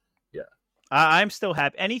 Yeah. I'm still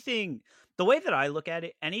happy. Anything, the way that I look at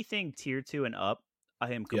it, anything tier 2 and up,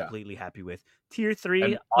 I am completely happy with. Tier 3,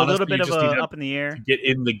 And a honestly, little bit you of just need up in the air. to get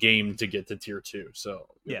in the game to get to tier 2, so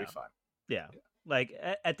you'll be fine. Yeah. Like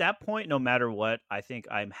at that point, no matter what, I think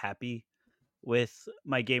I'm happy with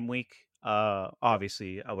my game week.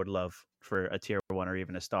 Obviously, I would love for a tier 1 or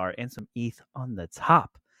even a star and some ETH on the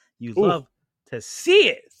top. You love to see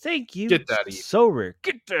it. Thank you. Get that ETH. Sorare.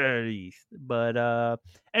 Get that ETH. But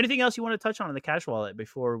anything else you want to touch on in the cash wallet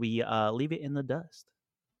before we leave it in the dust?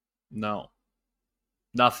 No.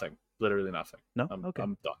 Nothing. Literally nothing. No? Okay.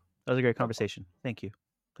 I'm done. That was a great conversation. Thank you.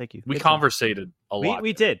 We conversated a lot.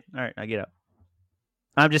 We did. All right, I get up.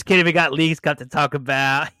 I'm just kidding. We got Leagues Cup to talk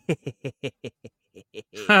about.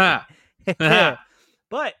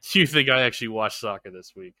 But you think I actually watched soccer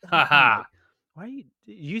this week? Why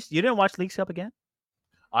you didn't watch Leagues Cup again?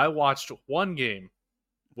 I watched one game,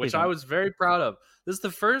 which I was very proud of. This is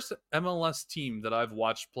the first MLS team that I've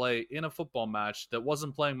watched play in a football match that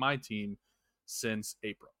wasn't playing my team since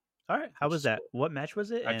April. All right, how was that? What match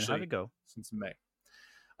was it, and how did it go? Since May.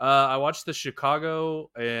 I watched the Chicago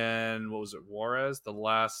and what was it, Juarez, the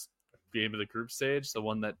last game of the group stage, the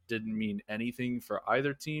one that didn't mean anything for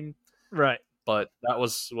either team. Right. But that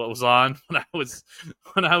was what was on when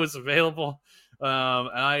I was available. And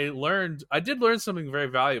I did learn something very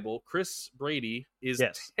valuable. Chris Brady is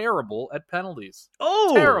terrible at penalties.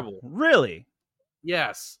 Oh, terrible. Really?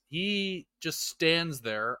 Yes. He just stands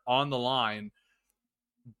there on the line.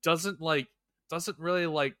 Doesn't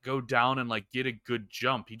really go down and get a good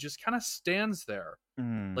jump. He just kind of stands there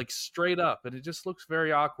straight up, and it just looks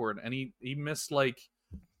very awkward. And he missed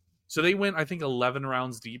so they went, I think, 11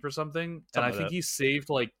 rounds deep or something. And I think he saved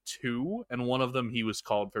 2, and one of them he was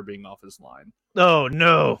called for being off his line. Oh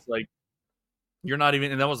no. You're not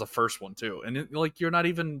even, and that was the first one too. And you're not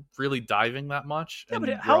even really diving that much. Yeah, and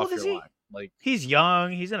but how old is he? Line. He's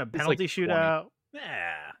young. He's in a penalty shootout.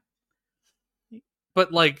 Yeah. But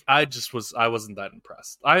I wasn't that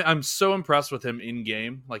impressed. I'm so impressed with him in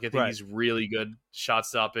game. I think he's really good shot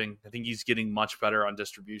stopping. I think he's getting much better on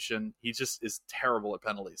distribution. He just is terrible at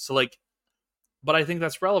penalties. So but I think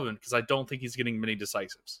that's relevant because I don't think he's getting many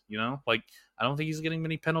decisives. I don't think he's getting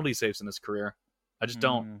many penalty saves in his career. I just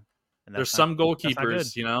don't. There's some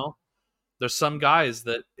goalkeepers, there's some guys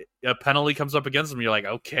that a penalty comes up against them. You're like,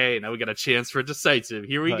 okay, now we got a chance for a decisive.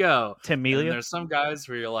 Here we go. And there's some guys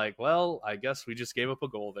where you're like, well, I guess we just gave up a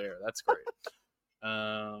goal there. That's great.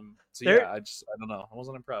 I don't know. I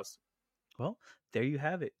wasn't impressed. Well, there you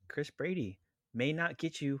have it. Chris Brady may not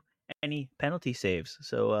get you any penalty saves.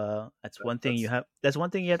 So that's one thing you have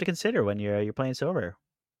to consider when you're playing Sorare.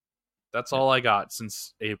 That's all I got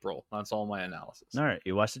since April. That's all my analysis. All right.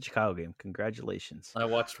 You watched the Chicago game. Congratulations. I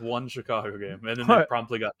watched one Chicago game, and then they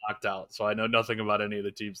promptly got knocked out, so I know nothing about any of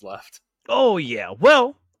the teams left. Oh, yeah.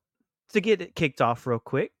 Well, to get it kicked off real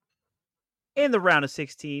quick, in the round of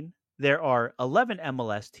 16, there are 11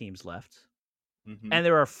 MLS teams left, and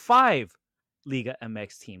there are 5 Liga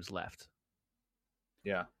MX teams left.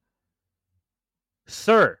 Yeah.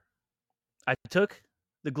 Sir, I took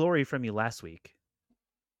the glory from you last week.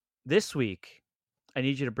 This week, I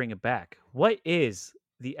need you to bring it back. What is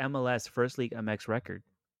the MLS First League MX record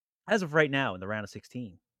as of right now in the round of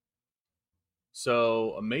 16?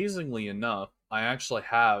 So, amazingly enough, I actually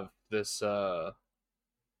have this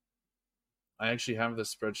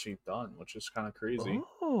spreadsheet done, which is kind of crazy.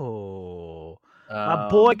 Oh, my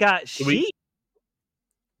boy got sheet.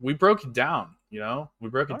 We broke it down, We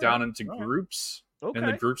broke it down into groups in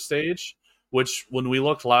the group stage. which when we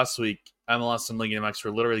looked last week, MLS and Liga MX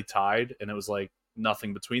were literally tied, and it was like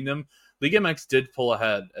nothing between them. Liga MX did pull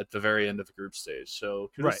ahead at the very end of the group stage,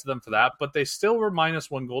 so kudos to them for that, but they still were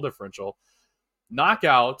 -1 goal differential.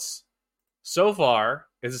 Knockouts, so far,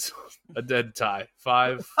 is a dead tie.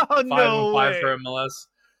 5-5 for MLS,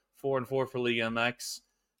 4-4 for Liga MX.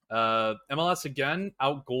 MLS again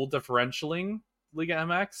out goal differentialing Liga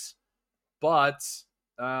MX, but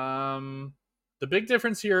the big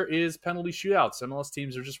difference here is penalty shootouts. MLS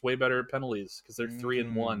teams are just way better at penalties because they're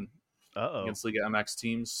 3-1 against Liga MX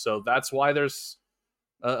teams. So that's why there's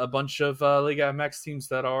a bunch of Liga MX teams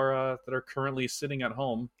that are currently sitting at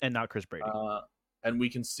home, and not Chris Brady. And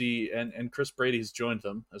we can see, and Chris Brady's joined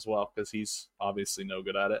them as well because he's obviously no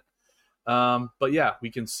good at it. But yeah,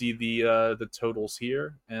 we can see the totals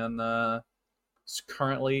here, and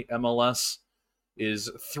currently MLS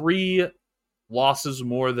is 3 losses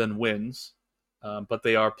more than wins, but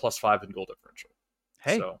they are +5 in goal differential.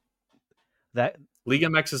 Hey, so that Liga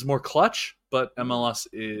MX is more clutch, but MLS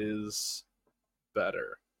is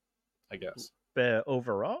better, I guess.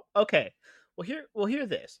 Overall, okay. Well, hear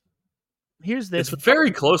this. Here's this. It's very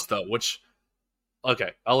close though.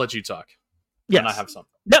 Okay, I'll let you talk. Yes, and I have something.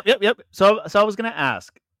 Yep. So I was gonna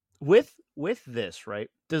ask, with this, right?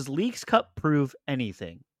 Does Leagues Cup prove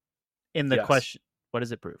anything in the question? What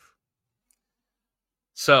does it prove?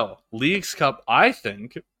 So Leagues Cup, I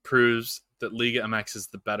think, proves that Liga MX is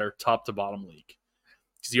the better top to bottom league.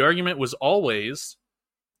 Because the argument was always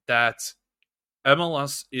that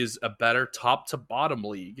MLS is a better top to bottom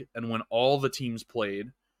league, and when all the teams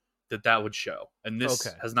played, that would show. And this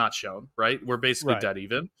has not shown, right? We're basically dead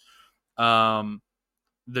even.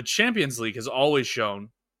 The Champions League has always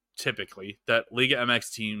shown, typically, that Liga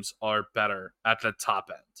MX teams are better at the top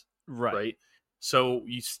end, right? So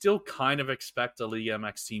you still kind of expect a Liga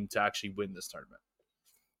MX team to actually win this tournament.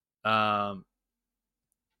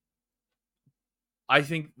 I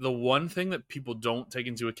think the one thing that people don't take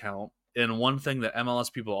into account, and one thing that MLS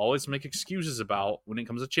people always make excuses about when it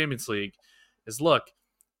comes to Champions League, is look,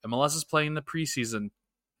 MLS is playing the preseason.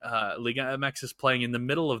 Liga MX is playing in the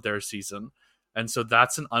middle of their season. And so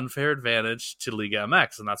that's an unfair advantage to Liga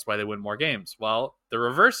MX, and that's why they win more games. Well, the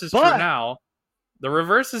reverse is true now. The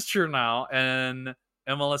reverse is true now, and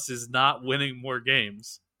MLS is not winning more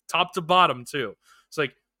games. Top to bottom, too. It's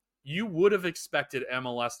like, you would have expected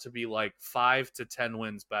MLS to be like 5 to 10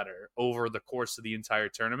 wins better over the course of the entire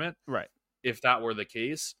tournament. Right. If that were the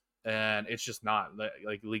case. And it's just not.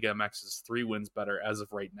 Like Liga MX is 3 wins better as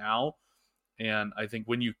of right now. And I think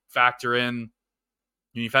when you factor in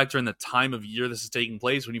the time of year this is taking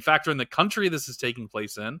place, when you factor in the country this is taking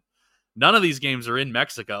place in, none of these games are in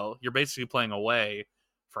Mexico. You're basically playing away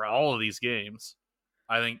for all of these games.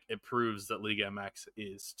 I think it proves that Liga MX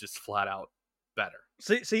is just flat out better.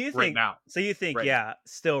 So you think right now? So you think,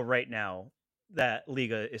 still right now that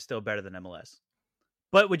Liga is still better than MLS?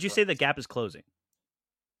 But would you say the gap is closing?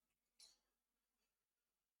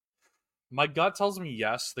 My gut tells me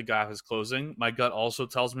yes, the gap is closing. My gut also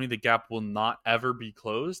tells me the gap will not ever be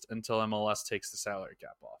closed until MLS takes the salary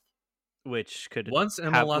cap off. Which could once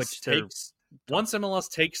MLS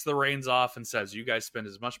takes the reins off and says, you guys spend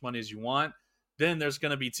as much money as you want, then there's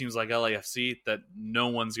going to be teams like LAFC that no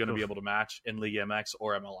one's going to be able to match in Liga MX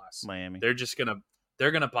or MLS. Miami. They're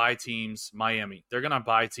going to buy teams. Miami. They're going to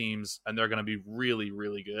buy teams, and they're going to be really,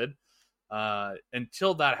 really good.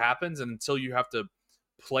 Until that happens, and until you have to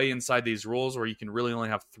play inside these rules where you can really only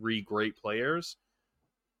have 3 great players.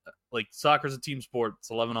 Like, soccer's a team sport.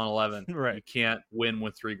 It's 11 on 11. Right. You can't win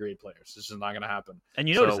with 3 great players. It's just not going to happen. And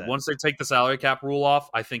you notice that. Once they take the salary cap rule off,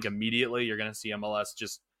 I think immediately you're going to see MLS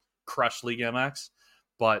just crush Liga MX.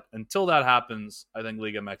 But until that happens, I think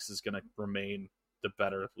Liga MX is going to remain the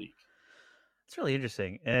better league. It's really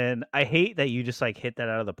interesting. And I hate that you just like hit that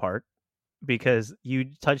out of the park, because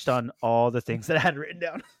you touched on all the things that I had written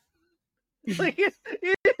down. Like, you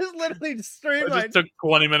just literally just streamlined. I just took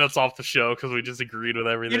 20 minutes off the show because we just agreed with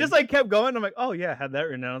everything. You just like kept going. I'm like, oh yeah, I had that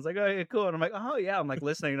written down. I was like, oh yeah, cool. And I'm like, oh yeah, I'm like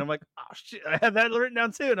listening, and I'm like, oh shit, I had that written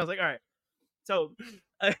down too. And I was like, all right. So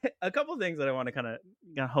a couple things that I want to kind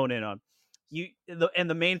of hone in on.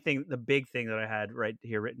 The main thing, the big thing that I had right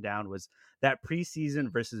here written down was that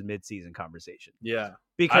preseason versus midseason conversation. Yeah,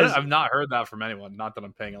 because I've not heard that from anyone. Not that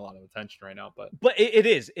I'm paying a lot of attention right now, but it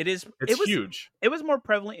is it's huge. It was more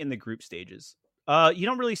prevalent in the group stages. You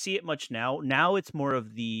don't really see it much now. Now it's more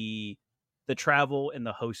of the travel and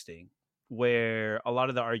the hosting, where a lot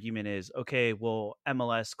of the argument is, okay, well,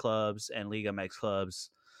 MLS clubs and Liga MX clubs,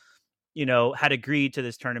 had agreed to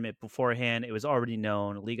this tournament beforehand. It was already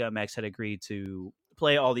known. Liga MX had agreed to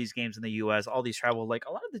play all these games in the U.S., all these travel. Like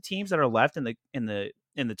a lot of the teams that are left in the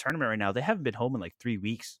tournament right now, they haven't been home in like 3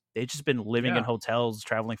 weeks. They've just been living in hotels,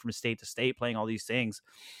 traveling from state to state, playing all these things.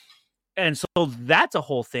 And so that's a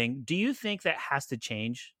whole thing. Do you think that has to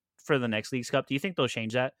change for the next Leagues Cup? Do you think they'll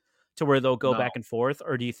change that to where they'll go back and forth,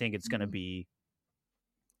 or do you think it's going to be?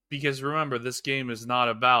 Because remember, this game is not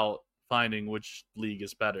about finding which league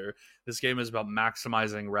is better. This game is about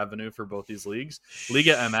maximizing revenue for both these leagues.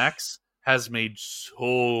 Liga MX has made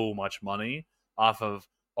so much money off of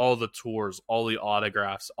all the tours, all the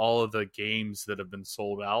autographs, all of the games that have been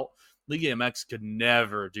sold out. Liga MX could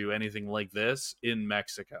never do anything like this in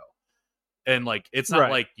Mexico. And like, it's not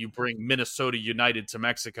like you bring Minnesota United to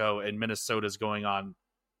Mexico and Minnesota's going out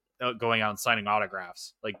and signing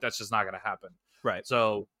autographs. Like, that's just not going to happen. Right.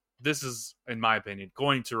 So this is, in my opinion,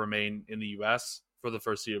 going to remain in the U.S. for the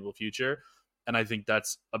foreseeable future. And I think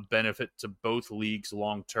that's a benefit to both leagues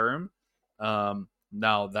long term.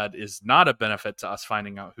 Now, that is not a benefit to us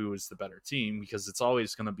finding out who is the better team, because it's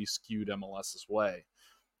always going to be skewed MLS's way.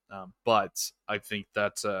 But I think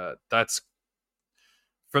that's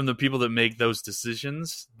from the people that make those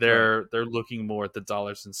decisions. They're looking more at the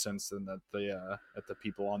dollars and cents than at the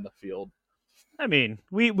people on the field. I mean,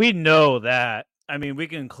 we know that. I mean, we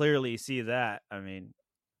can clearly see that. I mean,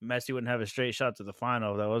 Messi wouldn't have a straight shot to the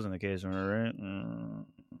final if that wasn't the case, right?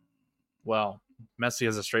 Well, Messi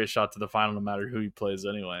has a straight shot to the final no matter who he plays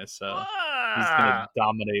anyway, so he's going to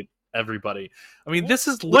dominate everybody. I mean, this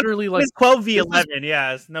is literally like 12v11.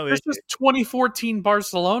 Yeah, it's no issue. This is 2014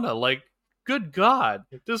 Barcelona. Like, good God,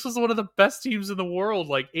 this was one of the best teams in the world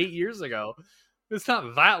like 8 years ago. It's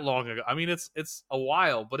not that long ago. I mean, it's a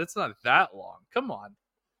while, but it's not that long. Come on.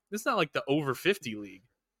 It's not like the over 50 league.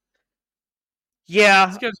 Yeah.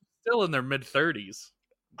 These guys are still in their mid-30s.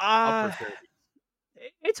 Upper 30s.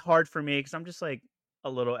 It's hard for me because I'm just like a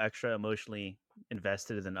little extra emotionally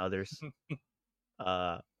invested than others.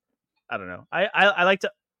 I don't know. I like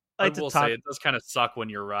to. I will say it does kind of suck when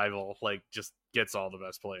your rival like just gets all the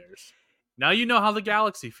best players. Now you know how the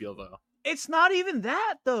Galaxy feel, though. It's not even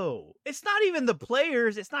that, though. It's not even the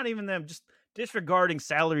players. It's not even them just disregarding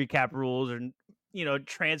salary cap rules or,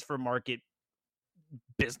 transfer market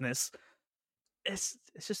business. It's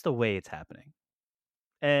just the way it's happening.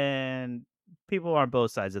 And people are on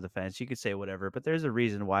both sides of the fence. You could say whatever, but there's a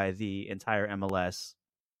reason why the entire MLS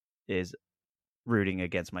is rooting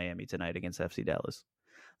against Miami tonight against FC Dallas.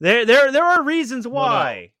 There are reasons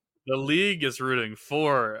why. No. The league is rooting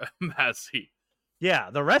for Messi.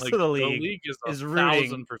 Yeah, the rest of the league is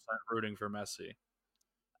 1,000% rooting for Messi.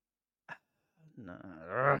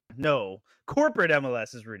 No, corporate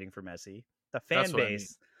MLS is rooting for Messi. The fan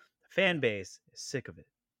base is sick of it.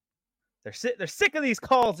 They're sick of these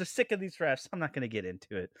calls. They're sick of these refs. I'm not going to get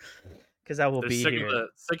into it because I will be here.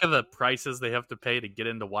 Sick of the prices they have to pay to get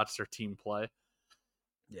in to watch their team play.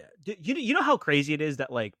 Yeah, you know how crazy it is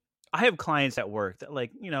that like I have clients at work that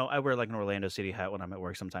like I wear like an Orlando City hat when I'm at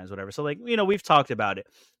work sometimes, whatever. So like we've talked about it,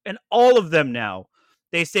 and all of them now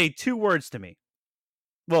they say two words to me.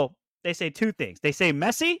 Well, they say two things. They say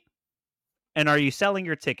Messi, and are you selling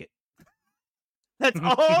your ticket? That's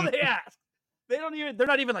all they ask. They're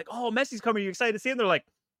not even like, oh, Messi's coming. Are you excited to see him? They're like,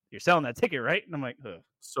 you're selling that ticket, right? And I'm like, ugh.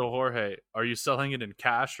 So Jorge, are you selling it in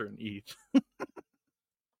cash or in ETH?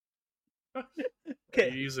 Okay.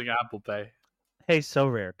 Are you using Apple Pay? Hey,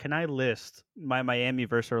 Sorare, can I list my Miami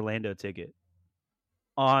versus Orlando ticket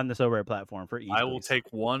on the Sorare platform for ETH? I will take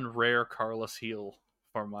one rare Carlos Heel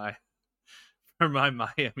for my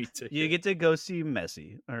Miami ticket. You get to go see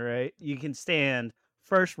Messi, all right? You can stand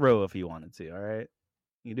first row if you wanted to, all right?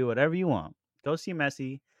 You do whatever you want. Go see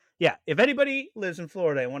Messi. Yeah, if anybody lives in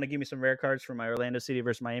Florida and want to give me some rare cards for my Orlando City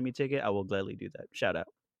versus Miami ticket, I will gladly do that. Shout out.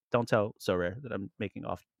 Don't tell Sorare that I'm making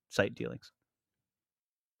off-site dealings.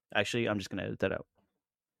 Actually, I'm just going to edit that out.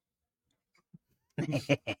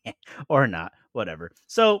 Or not. Whatever.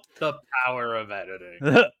 So the power of editing.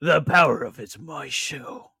 The power of it's my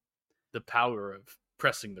show. The power of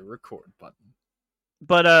pressing the record button.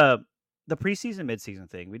 But the preseason, midseason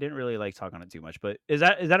thing, we didn't really like talk on it too much. But is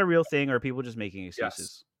that a real thing, or are people just making excuses?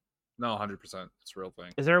 Yes. No, 100%. It's a real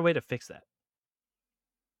thing. Is there a way to fix that?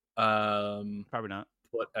 Probably not.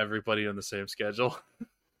 Put everybody on the same schedule.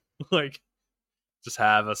 Like, just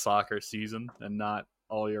have a soccer season and not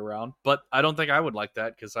all year round. But I don't think I would like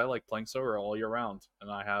that because I like playing soccer all year round,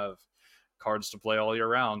 and I have cards to play all year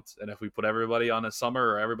round. And if we put everybody on a summer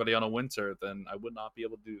or everybody on a winter, then I would not be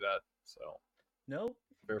able to do that. So no,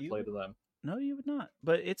 fair play to them. No, you would not.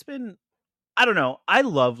 But it's been, I don't know. I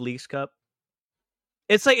love Leagues Cup.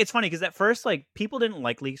 It's like, it's funny because at first, like, people didn't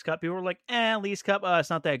like Leagues Cup. People were like, Leagues Cup, it's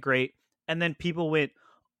not that great. And then people went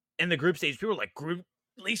in the group stage. People were like,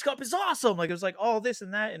 Leagues Cup is awesome. Like it was like all this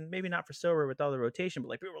and that, and maybe not for Sorare with all the rotation, but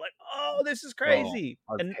like people were like, oh, this is Oh, crazy.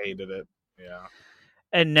 I've hated it. Yeah.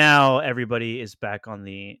 And now everybody is back on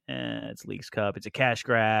the it's Leagues Cup. It's a cash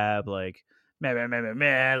grab. Like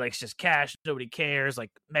man, like it's just cash. Nobody cares.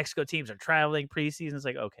 Like Mexico teams are traveling preseason. It's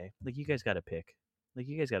like okay, like you guys got to pick. Like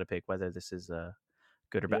you guys got to pick whether this is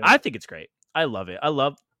good or bad. Yeah. I think it's great. I love it. I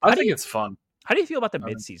love. I think it's fun. How do you feel about the I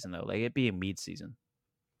think- mid season though? Like it being mid season.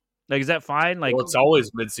 Like is that fine? Like Well, it's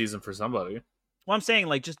always mid-season for somebody. well, I'm saying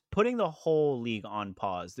like just putting the whole league on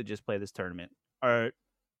pause to just play this tournament. Or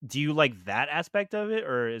do you like that aspect of it,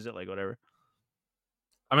 or is it like whatever?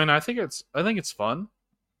 I mean, I think it's fun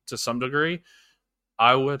to some degree.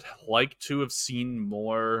 I would like to have seen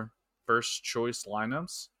more first choice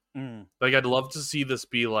lineups. Like I'd love to see this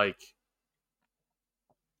be like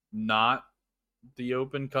not the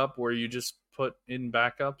Open Cup where you just put in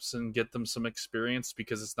backups and get them some experience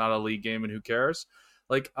because it's not a league game and who cares.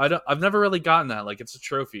 Like I've never really gotten that. Like it's a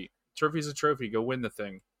trophy. Trophy's a trophy. Go win the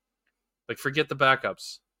thing. Like forget the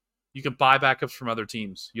backups. You can buy backups from other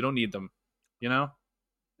teams. You don't need them. You know?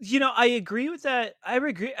 You know, I agree with that. I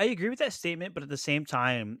agree with that statement, but at the same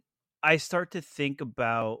time, I start to think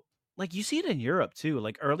about like you see it in Europe too,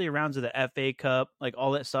 like early rounds of the FA Cup, like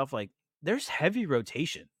all that stuff. Like there's heavy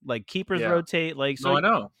rotation, like keepers Yeah. rotate, like so. No, I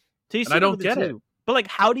know. So you And see I it don't with it get it. too. But like,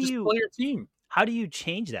 how do Just you play your team. how do you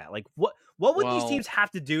change that? Like, what would these Well, teams have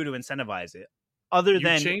to do to incentivize it, other you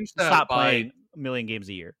than change that stop by- playing a million games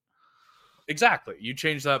a year? Exactly. You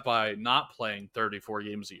change that by not playing 34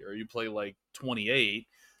 games a year. You play like 28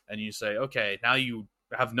 and you say, okay, now you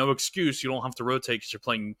have no excuse. You don't have to rotate because you're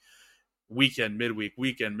playing weekend, midweek,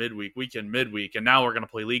 weekend, midweek, weekend, midweek. And now we're going to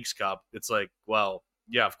play Leagues Cup. It's like, well,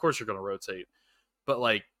 yeah, of course you're going to rotate. But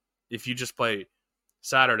like, if you just play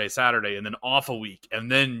Saturday, and then off a week,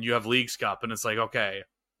 and then you have Leagues Cup, and it's like, okay,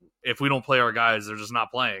 if we don't play our guys, they're just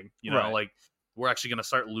not playing. You know, Right. like we're actually going to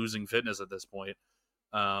start losing fitness at this point.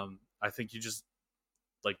 I think you just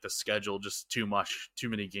like the schedule just too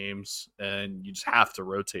many games, and you just have to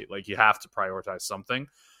rotate. Like you have to prioritize something.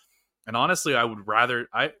 And honestly, I would rather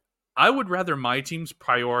my teams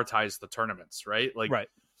prioritize the tournaments, right? Like Right.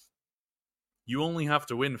 you only have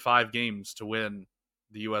to win 5 games to win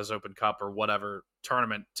the US Open Cup or whatever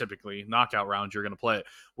tournament, typically knockout round you're going to play.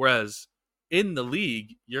 Whereas in the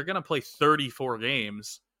league, you're going to play 34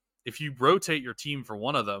 games. If you rotate your team for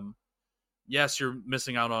one of them, yes, you're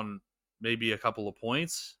missing out on maybe a couple of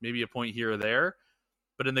points, maybe a point here or there.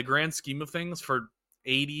 But in the grand scheme of things, for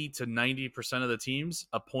 80 to 90% of the teams,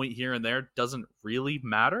 a point here and there doesn't really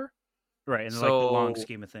matter. Right. And So, like the long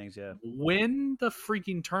scheme of things, yeah. win the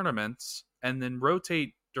freaking tournaments and then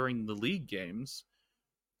rotate during the league games.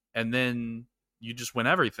 And then you just win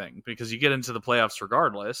everything because you get into the playoffs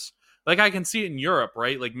regardless. Like I can see it in Europe,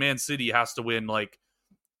 right? Like Man City has to win like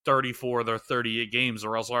 34 of their 38 games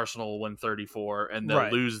or else Arsenal will win 34 and they'll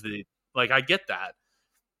Right. lose the... Like, I get that.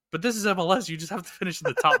 But this is MLS. You just have to finish in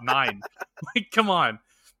the top 9. Like, come on.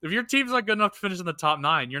 If your team's not good enough to finish in the top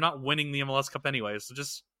 9, you're not winning the MLS Cup anyway. So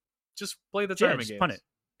just play the tournament just games. punt it.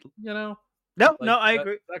 You know? No, Like, I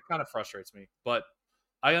agree. That kind of frustrates me. But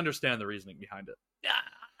I understand the reasoning behind it.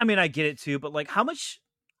 I mean, I get it too, but like, how much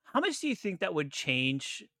do you think that would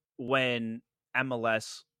change when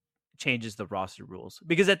MLS changes the roster rules?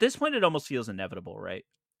 Because at this point, it almost feels inevitable, right?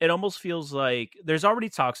 It almost feels like there's already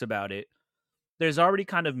talks about it. There's already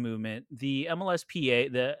kind of movement. The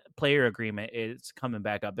MLSPA, the player agreement, is coming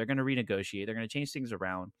back up. They're going to renegotiate. They're going to change things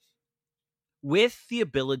around with the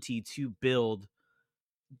ability to build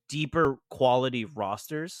deeper quality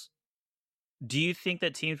rosters. Do you think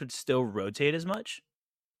that teams would still rotate as much?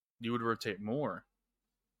 You would rotate more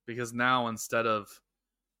because now instead of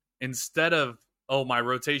oh, my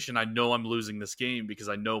rotation, I know I'm losing this game because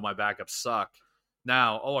I know my backups suck.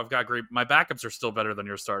 Now, I've got my backups are still better than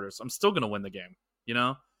your starters. I'm still going to win the game, you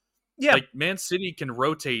know? Yeah. Like Man City can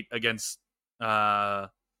rotate against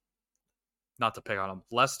not to pick on them,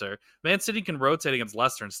 Leicester. Man City can rotate against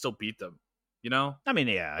Leicester and still beat them, you know? I mean,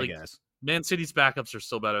 yeah, Like, I guess. Man City's backups are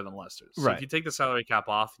still better than Leicester's. So Right. if you take the salary cap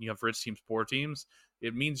off and you have rich teams, poor teams,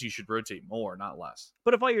 it means you should rotate more, not less.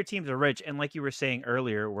 But if all your teams are rich, and like you were saying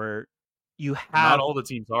earlier, where you have Not all the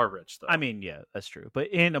teams are rich, though. I mean, yeah, that's true. But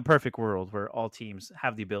in a perfect world where all teams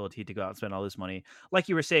have the ability to go out and spend all this money, like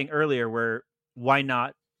you were saying earlier, where why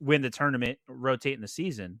not win the tournament, rotate in the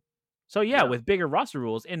season? So yeah, Yeah. with bigger roster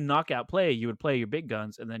rules in knockout play, you would play your big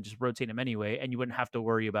guns and then just rotate them anyway, and you wouldn't have to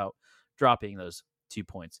worry about dropping those 2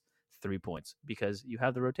 points, 3 points because you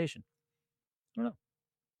have the rotation. I don't know.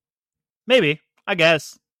 Maybe. I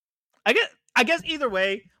guess. I guess either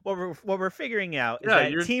way, what we're figuring out is Yeah,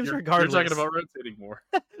 that teams you're regardless, talking about rotating more.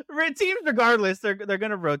 teams regardless, they're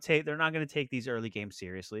going to rotate. They're not going to take these early games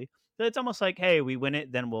seriously. So it's almost like, hey, we win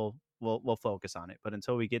it, then we'll focus on it. But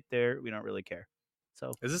until we get there, we don't really care.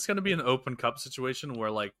 So Is this going to be an open cup situation where,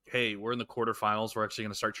 like, hey, we're in the quarterfinals, we're actually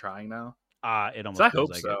going to start trying now? it almost. I feels hope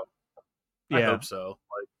like so. it. I Yeah. hope so.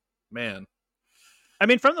 Like, man. I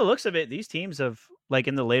mean, from the looks of it, these teams have, like,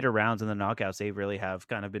 in the later rounds and the knockouts, they really have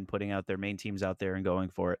kind of been putting out their main teams out there and going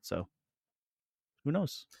for it. So who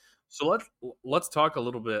knows? So let's talk a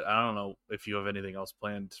little bit. I don't know if you have anything else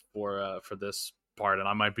planned for this part, and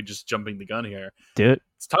I might be just jumping the gun here. Dude,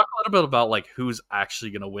 Let's talk a little bit about like who's actually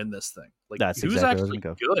going to win this thing. Like, that's who's exactly where I was actually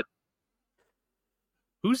gonna go. good?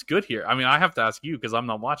 Who's good here? I mean, I have to ask you because I'm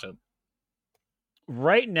not watching.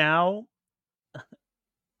 Right now,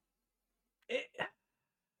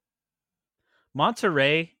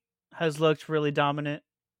 Monterrey has looked really dominant,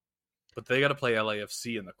 But they got to play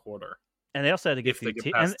LAFC in the quarter and they also had to get if through they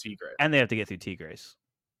get past Tigre. and they have to get through Tigres.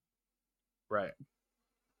 Right.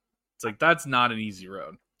 It's like that's not an easy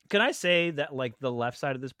road. Can I say that, like, the left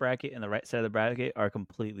side of this bracket and the right side of the bracket are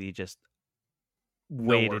completely just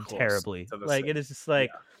weighted close terribly? to the Like, same. it is just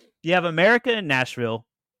like you have America and Nashville.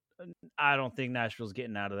 I don't think Nashville's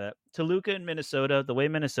getting out of that. Toluca and Minnesota, the way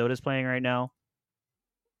Minnesota's playing right now,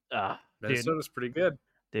 Minnesota's pretty good.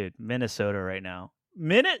 dude, Minnesota right now.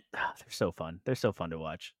 They're so fun. They're so fun to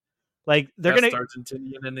watch. Like, they're Best gonna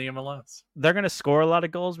Argentinian in the MLS. they're gonna score a lot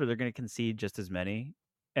of goals, but they're gonna concede just as many,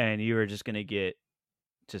 and you are just gonna get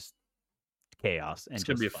just chaos. And It's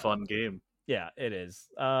gonna be a fun game. Yeah, it is.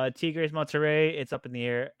 Tigres Monterrey, it's up in the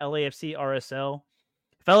air. LAFC RSL.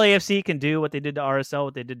 If LAFC can do what they did to RSL,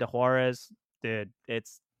 what they did to Juarez, dude,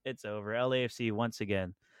 it's over. LAFC once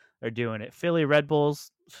again, they're doing it. Philly Red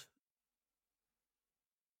Bulls.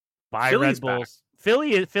 Bye Philly's Red Bulls.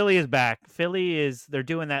 Philly is back. They're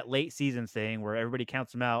doing that late season thing where everybody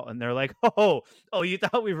counts them out and they're like, oh, you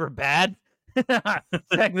thought we were bad?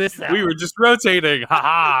 Check this out. We were just rotating.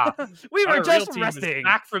 Ha ha. We were Our just real team is resting.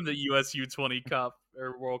 back from the US U20 Cup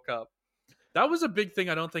or World Cup. That was a big thing.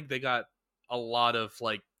 I don't think they got a lot of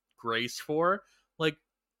like grace for. Like,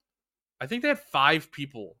 I think they had 5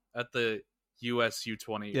 people at the US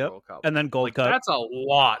U20 World Cup, and then Gold Cup. That's a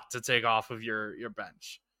lot to take off of your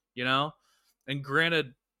bench, you know. And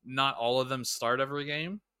granted, not all of them start every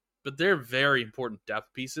game, but they're very important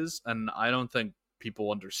depth pieces. And I don't think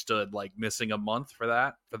people understood like missing a month for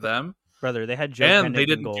them. Brother, they had Joe And they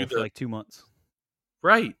Pennington didn't do for like 2 months.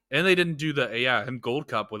 Right. And they didn't do and Gold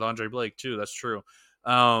Cup with Andre Blake too. That's true.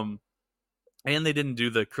 And they didn't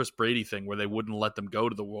do the Chris Brady thing where they wouldn't let them go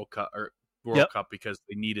to the World Cup Cup because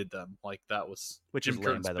they needed them. Like that was Which Jim is lame,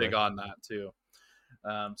 Curtin's by the big way. on that too.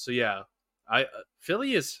 So yeah,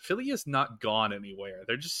 Philly is not gone anywhere.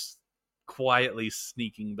 They're just quietly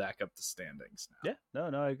sneaking back up the standings now. Yeah,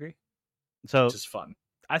 no, I agree. So Which is fun.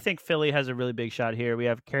 I think Philly has a really big shot here. We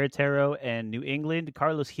have Querétaro and New England.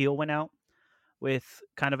 Carlos Heel went out with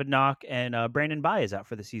kind of a knock, and Brandon Bai is out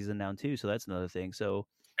for the season now too. So that's another thing. So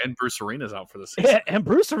And Bruce Arena's out for the season. yeah, and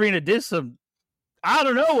Bruce Arena did some, I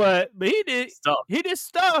don't know what, but he did Stuff. He did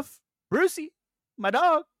stuff. Brucey, my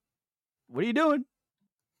dog, what are you doing?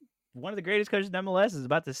 One of the greatest coaches in MLS is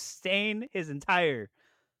about to stain his entire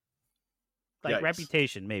Yikes.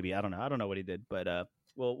 reputation. Maybe I don't know what he did, but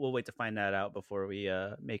we'll wait to find that out before we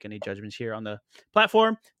make any judgments here on the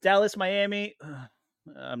platform. Dallas, Miami.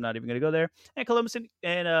 I'm not even going to go there. And Columbus and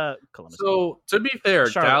Columbus. So to be fair,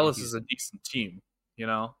 Charlotte Dallas and is a decent team. You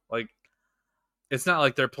know, like it's not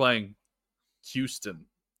like they're playing Houston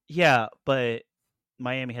Yeah, but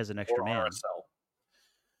Miami has an extra or man. RSL.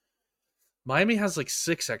 Miami has like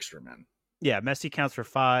 6 extra men. Yeah, Messi counts for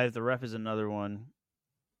 5. The ref is another one.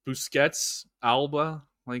 Busquets, Alba,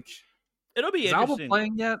 like It'll be is Alba interesting.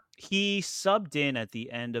 playing yet? He subbed in at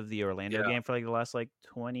the end of the Orlando game for like the last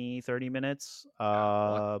 20, 30 minutes. Watch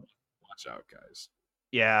out, guys.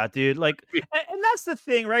 Yeah, dude. Like, and that's the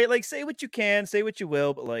thing, right? Like, say what you can, say what you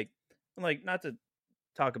will, but like not to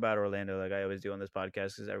talk about Orlando like I always do on this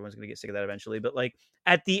podcast because everyone's gonna get sick of that eventually. But like,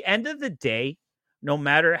 at the end of the day, no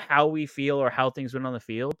matter how we feel or how things went on the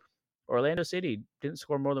field, Orlando City didn't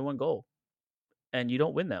score more than 1 goal, and you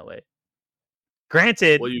don't win that way.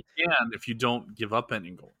 Granted, Well, you can if you don't give up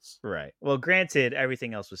any goals. right? Well, granted,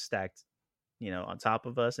 everything else was stacked, on top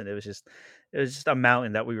of us, and it was just a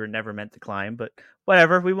mountain that we were never meant to climb. But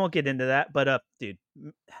whatever, we won't get into that. But dude,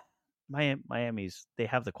 Miami's, they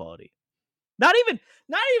have the quality. Not even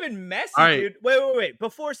Messi, right. dude. Wait.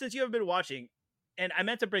 Before, since you haven't been watching, and I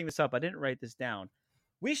meant to bring this up, I didn't write this down.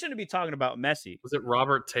 We shouldn't be talking about Messi. Was it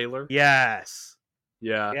Robert Taylor? Yes.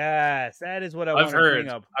 Yeah, Yes, that is what I I've want to bring heard.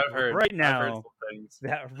 up I've heard. right I've heard now. some things.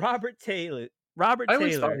 That Robert Taylor, I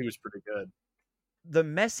always thought he was pretty good. the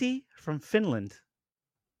Messi from Finland,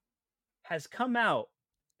 has come out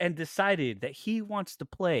and decided that he wants to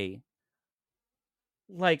play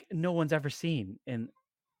like no one's ever seen in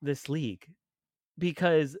this league.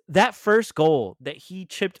 Because that first goal that he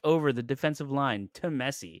chipped over the defensive line to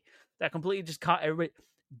Messi, that completely just caught everybody.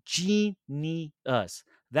 Genius.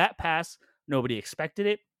 That pass, nobody expected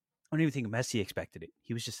it. I don't even think Messi expected it.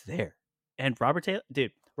 He was just there. And Robert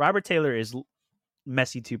Taylor is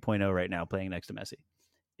Messi 2.0 right now playing next to Messi.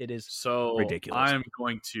 It is So ridiculous. I'm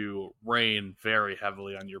going to rain very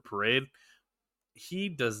heavily on your parade. He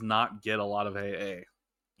does not get a lot of AA.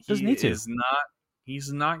 Doesn't need to.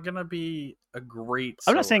 He's not gonna be a great.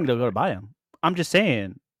 I'm not saying they'll go to buy him. I'm just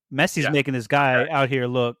saying Messi's Yeah. making this guy Okay. out here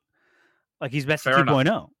look like he's Messi Fair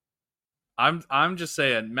enough. 2.0. I'm just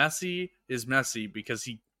saying Messi is Messi because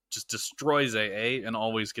he just destroys AA and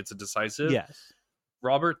always gets a decisive. Yes.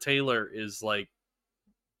 Robert Taylor is like,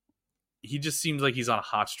 he just seems like he's on a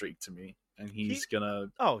hot streak to me, and he's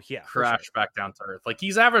gonna Crash back down to earth. Like,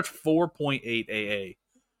 he's averaged 4.8 AA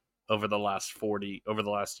over the last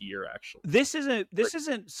year, actually. This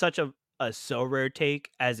isn't such a so rare take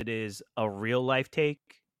as it is a real life take.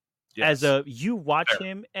 Yes. As you watch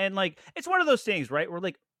him, and like it's one of those things, right? Where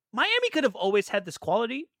like Miami could have always had this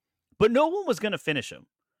quality, but no one was gonna finish him,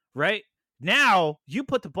 right? Now you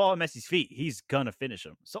put the ball at Messi's feet, he's gonna finish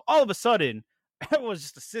him. So all of a sudden, everyone's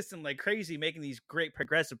just assisting like crazy, making these great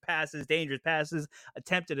progressive passes, dangerous passes,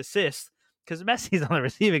 attempted assists, because Messi's on the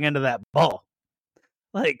receiving end of that ball.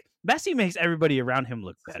 Like Messi makes everybody around him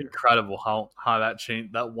look better. It's incredible how that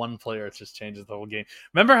changed. That one player just changes the whole game.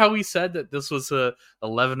 Remember how we said that this was a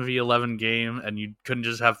 11v11 game and you couldn't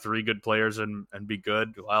just have 3 good players and be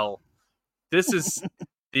good? Well, this is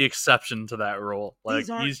the exception to that rule. Like,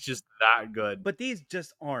 he's just that good. But these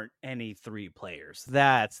just aren't any 3 players.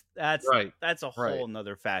 That's right. That's a whole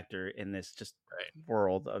nother factor in this just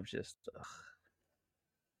world of just. Ugh.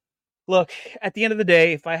 Look, at the end of the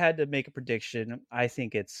day, if I had to make a prediction, I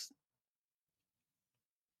think it's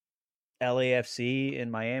LAFC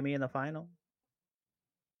in Miami in the final.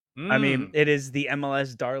 I mean, it is the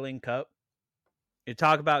MLS Darling Cup. You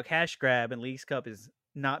talk about cash grab, and Leagues Cup is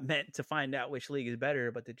not meant to find out which league is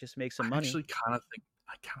better, but to just make some money. Actually,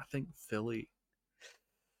 I kind of think Philly.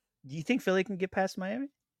 Do you think Philly can get past Miami?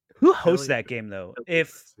 Who hosts that game though?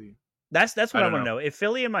 If that's what I want to know. If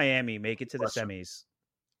Philly and Miami make it to the semis,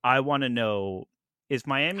 I want to know, is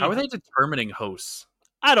Miami... How are they determining hosts?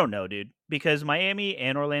 I don't know, dude. Because Miami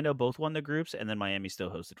and Orlando both won the groups, and then Miami still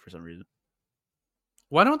hosted for some reason.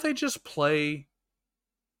 Why don't they just play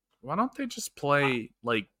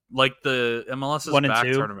like the MLS's 1 and back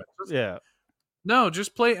 2? tournament? No,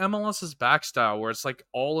 just play MLS's back style where it's like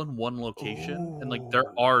all in one location and like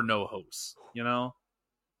there are no hosts, you know?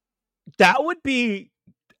 That would be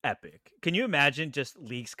epic. Can you imagine just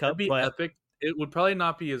Leagues Cup? It'd be epic. It would probably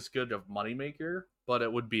not be as good of moneymaker, but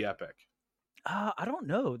it would be epic. I don't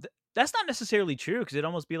know. That's not necessarily true because it'd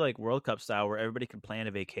almost be like World Cup style where everybody can plan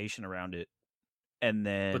a vacation around it. And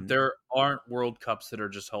then, but there aren't World Cups that are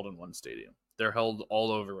just held in one stadium. They're held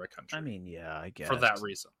all over a country. I mean, yeah, I guess. For that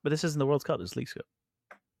reason. But this isn't the World Cup. This is Leagues Cup.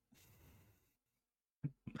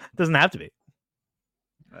 Doesn't have to be.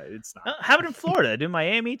 It's not. Have it in Florida. Do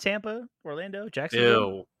Miami, Tampa, Orlando,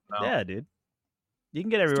 Jacksonville. No. Yeah, dude. You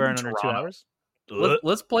can get everywhere in under 2 hours.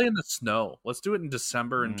 Let's play in the snow. Let's do it in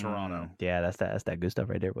December in Toronto. Yeah, that's that good stuff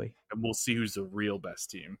right there, boy. And we'll see who's the real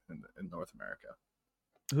best team in North America.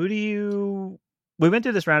 Who do you... We went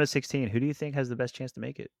through this round of 16. Who do you think has the best chance to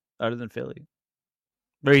make it, other than Philly?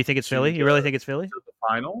 Or you think it's Philly? You really think it's Philly? To the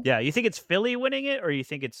final? Yeah, you think it's Philly winning it, or you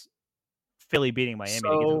think it's Philly beating Miami to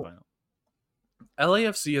get to the final?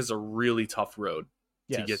 LAFC has a really tough road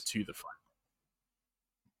to get to the final.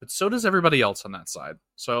 But so does everybody else on that side.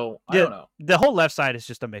 So, I don't know. The whole left side is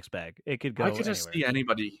just a mixed bag. It could go I could just see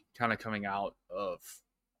anybody kind of coming out of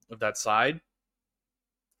that side.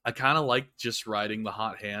 I kind of like just riding the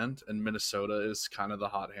hot hand, and Minnesota is kind of the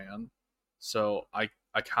hot hand. So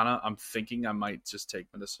I'm thinking I might just take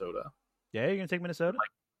Minnesota. Yeah, you're gonna take Minnesota? Like,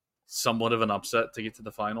 somewhat of an upset to get to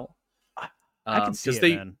the final. I can see it,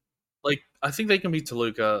 man. Like, I think they can beat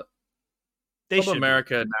Toluca. Club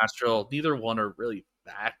America and Nashville, neither one are really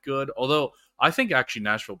that good. Although I think actually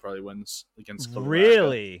Nashville probably wins against Club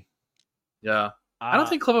America. Yeah. I don't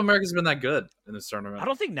think Club America's been that good in this tournament. I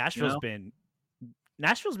don't think Nashville's been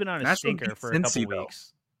on a stinker for a couple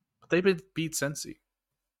weeks. But they beat Cincy.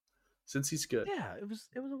 Cincy's good. Yeah, it was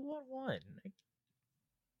a 1-1.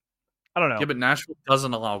 I don't know. Yeah, but Nashville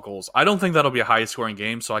doesn't allow goals. I don't think that'll be a high scoring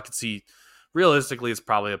game, so I could see realistically, it's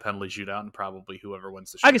probably a penalty shootout, and probably whoever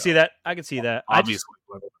wins the shootout. I can see that. I can see that. Obviously,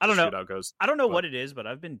 I don't know. Shootout goes. I don't know but what it is, but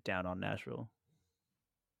I've been down on Nashville.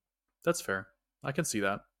 That's fair. I can see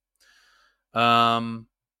that.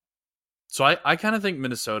 So I kind of think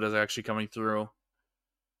Minnesota is actually coming through.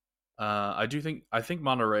 I think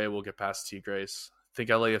Monterey will get past Tigres. I think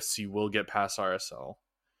LAFC will get past RSL.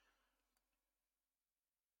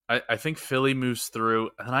 I think Philly moves through,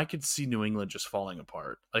 and I could see New England just falling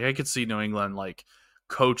apart. Like I could see New England like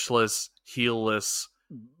coachless, heelless,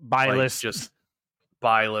 Byless, just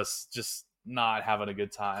byless, just not having a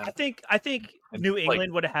good time. I think And, New like,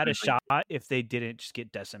 England would have had a shot if they didn't just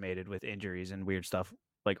get decimated with injuries and weird stuff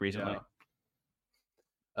like recently.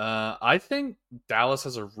 Yeah. I think Dallas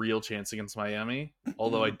has a real chance against Miami,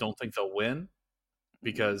 although I don't think they'll win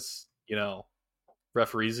because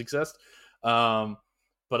referees exist.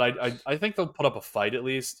 But I think they'll put up a fight at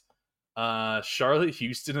least. Charlotte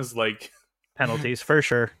Houston is like penalties for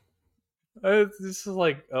sure. This is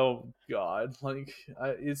like, oh god, like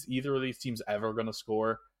is either of these teams ever going to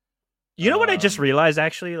score? You know what I just realized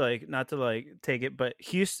actually, like not to like take it, but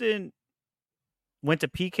Houston went to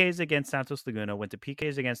PKs against Santos Laguna, went to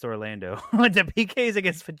PKs against Orlando, went to PKs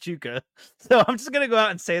against Pachuca. So I'm just gonna go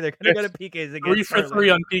out and say they're gonna go to PKs against 3 for 3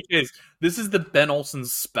 on PKs. This is the Ben Olsen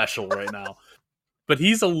special right now. But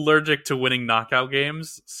he's allergic to winning knockout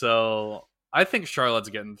games, so I think Charlotte's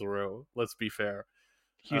getting through. Let's be fair.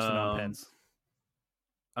 Houston on Pens.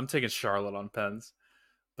 I'm taking Charlotte on Pens.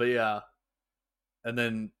 But yeah. And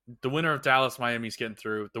then the winner of Dallas, Miami's getting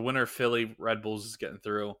through. The winner of Philly, Red Bulls is getting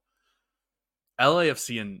through.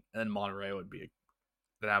 LAFC and Monterey would be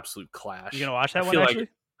an absolute clash. You gonna watch that one, actually?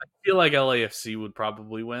 I feel like LAFC would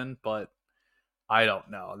probably win, but I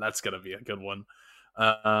don't know. That's going to be a good one.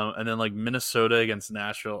 And then like Minnesota against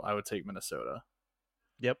Nashville, I would take Minnesota.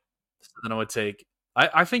 Yep. So then I would take.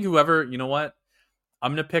 I think whoever, you know what?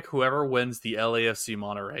 I'm gonna pick whoever wins the LAFC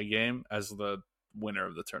Monterey game as the winner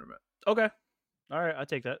of the tournament. Okay. All right, I'll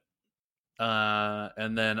take that.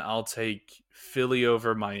 And then I'll take Philly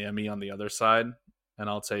over Miami on the other side, and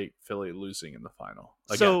I'll take Philly losing in the final.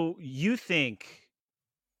 Again. So you think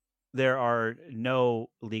there are no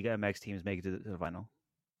Liga MX teams making it to the final?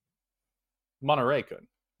 Monterey could.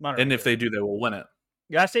 And if they do, they will win it.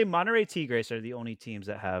 Yeah, I say Monterey Tigres are the only teams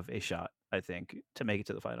that have a shot, I think, to make it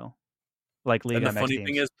to the final. Like Liga MX And the funny teams.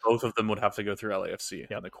 thing is, both of them would have to go through LAFC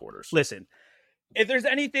in the quarters. Listen, if there's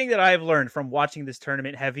anything that I've learned from watching this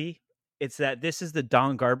tournament heavy, it's that this is the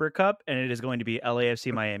Don Garber Cup, and it is going to be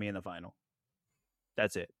LAFC Miami in the final.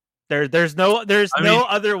 That's it. There's no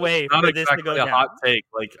other way for this to go down. Not exactly a hot take.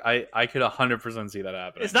 Like I could 100% see that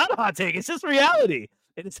happening. It's not a hot take. It's just reality.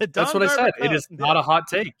 It's a Don That's what Garber I said. Cup. It is not a hot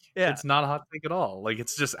take. Yeah. It's not a hot take at all. Like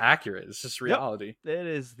it's just accurate. It's just reality. Yep. It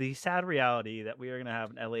is the sad reality that we are going to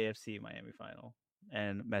have an LAFC Miami final,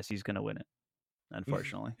 and Messi's going to win it.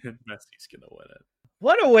 Unfortunately, Messi's going to win it.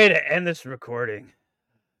 What a way to end this recording.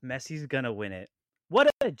 Messi's going to win it. What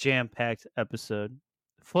a jam-packed episode.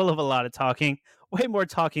 Full of a lot of talking. Way more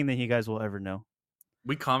talking than you guys will ever know.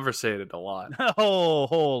 We conversated a lot. A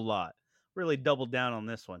whole lot. Really doubled down on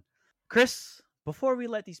this one. Chris, before we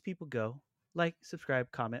let these people go, like,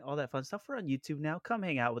 subscribe, comment, all that fun stuff. We're on YouTube now. Come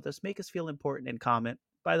hang out with us. Make us feel important and comment.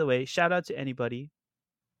 By the way, shout out to anybody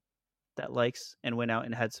that likes and went out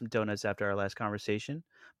and had some donuts after our last conversation.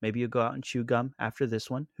 Maybe you'll go out and chew gum after this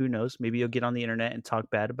one. Who knows? Maybe you'll get on the internet and talk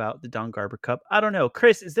bad about the Don Garber Cup. I don't know.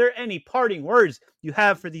 Chris, is there any parting words you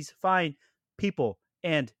have for these fine people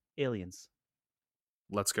and aliens?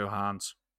 Let's go, Hans.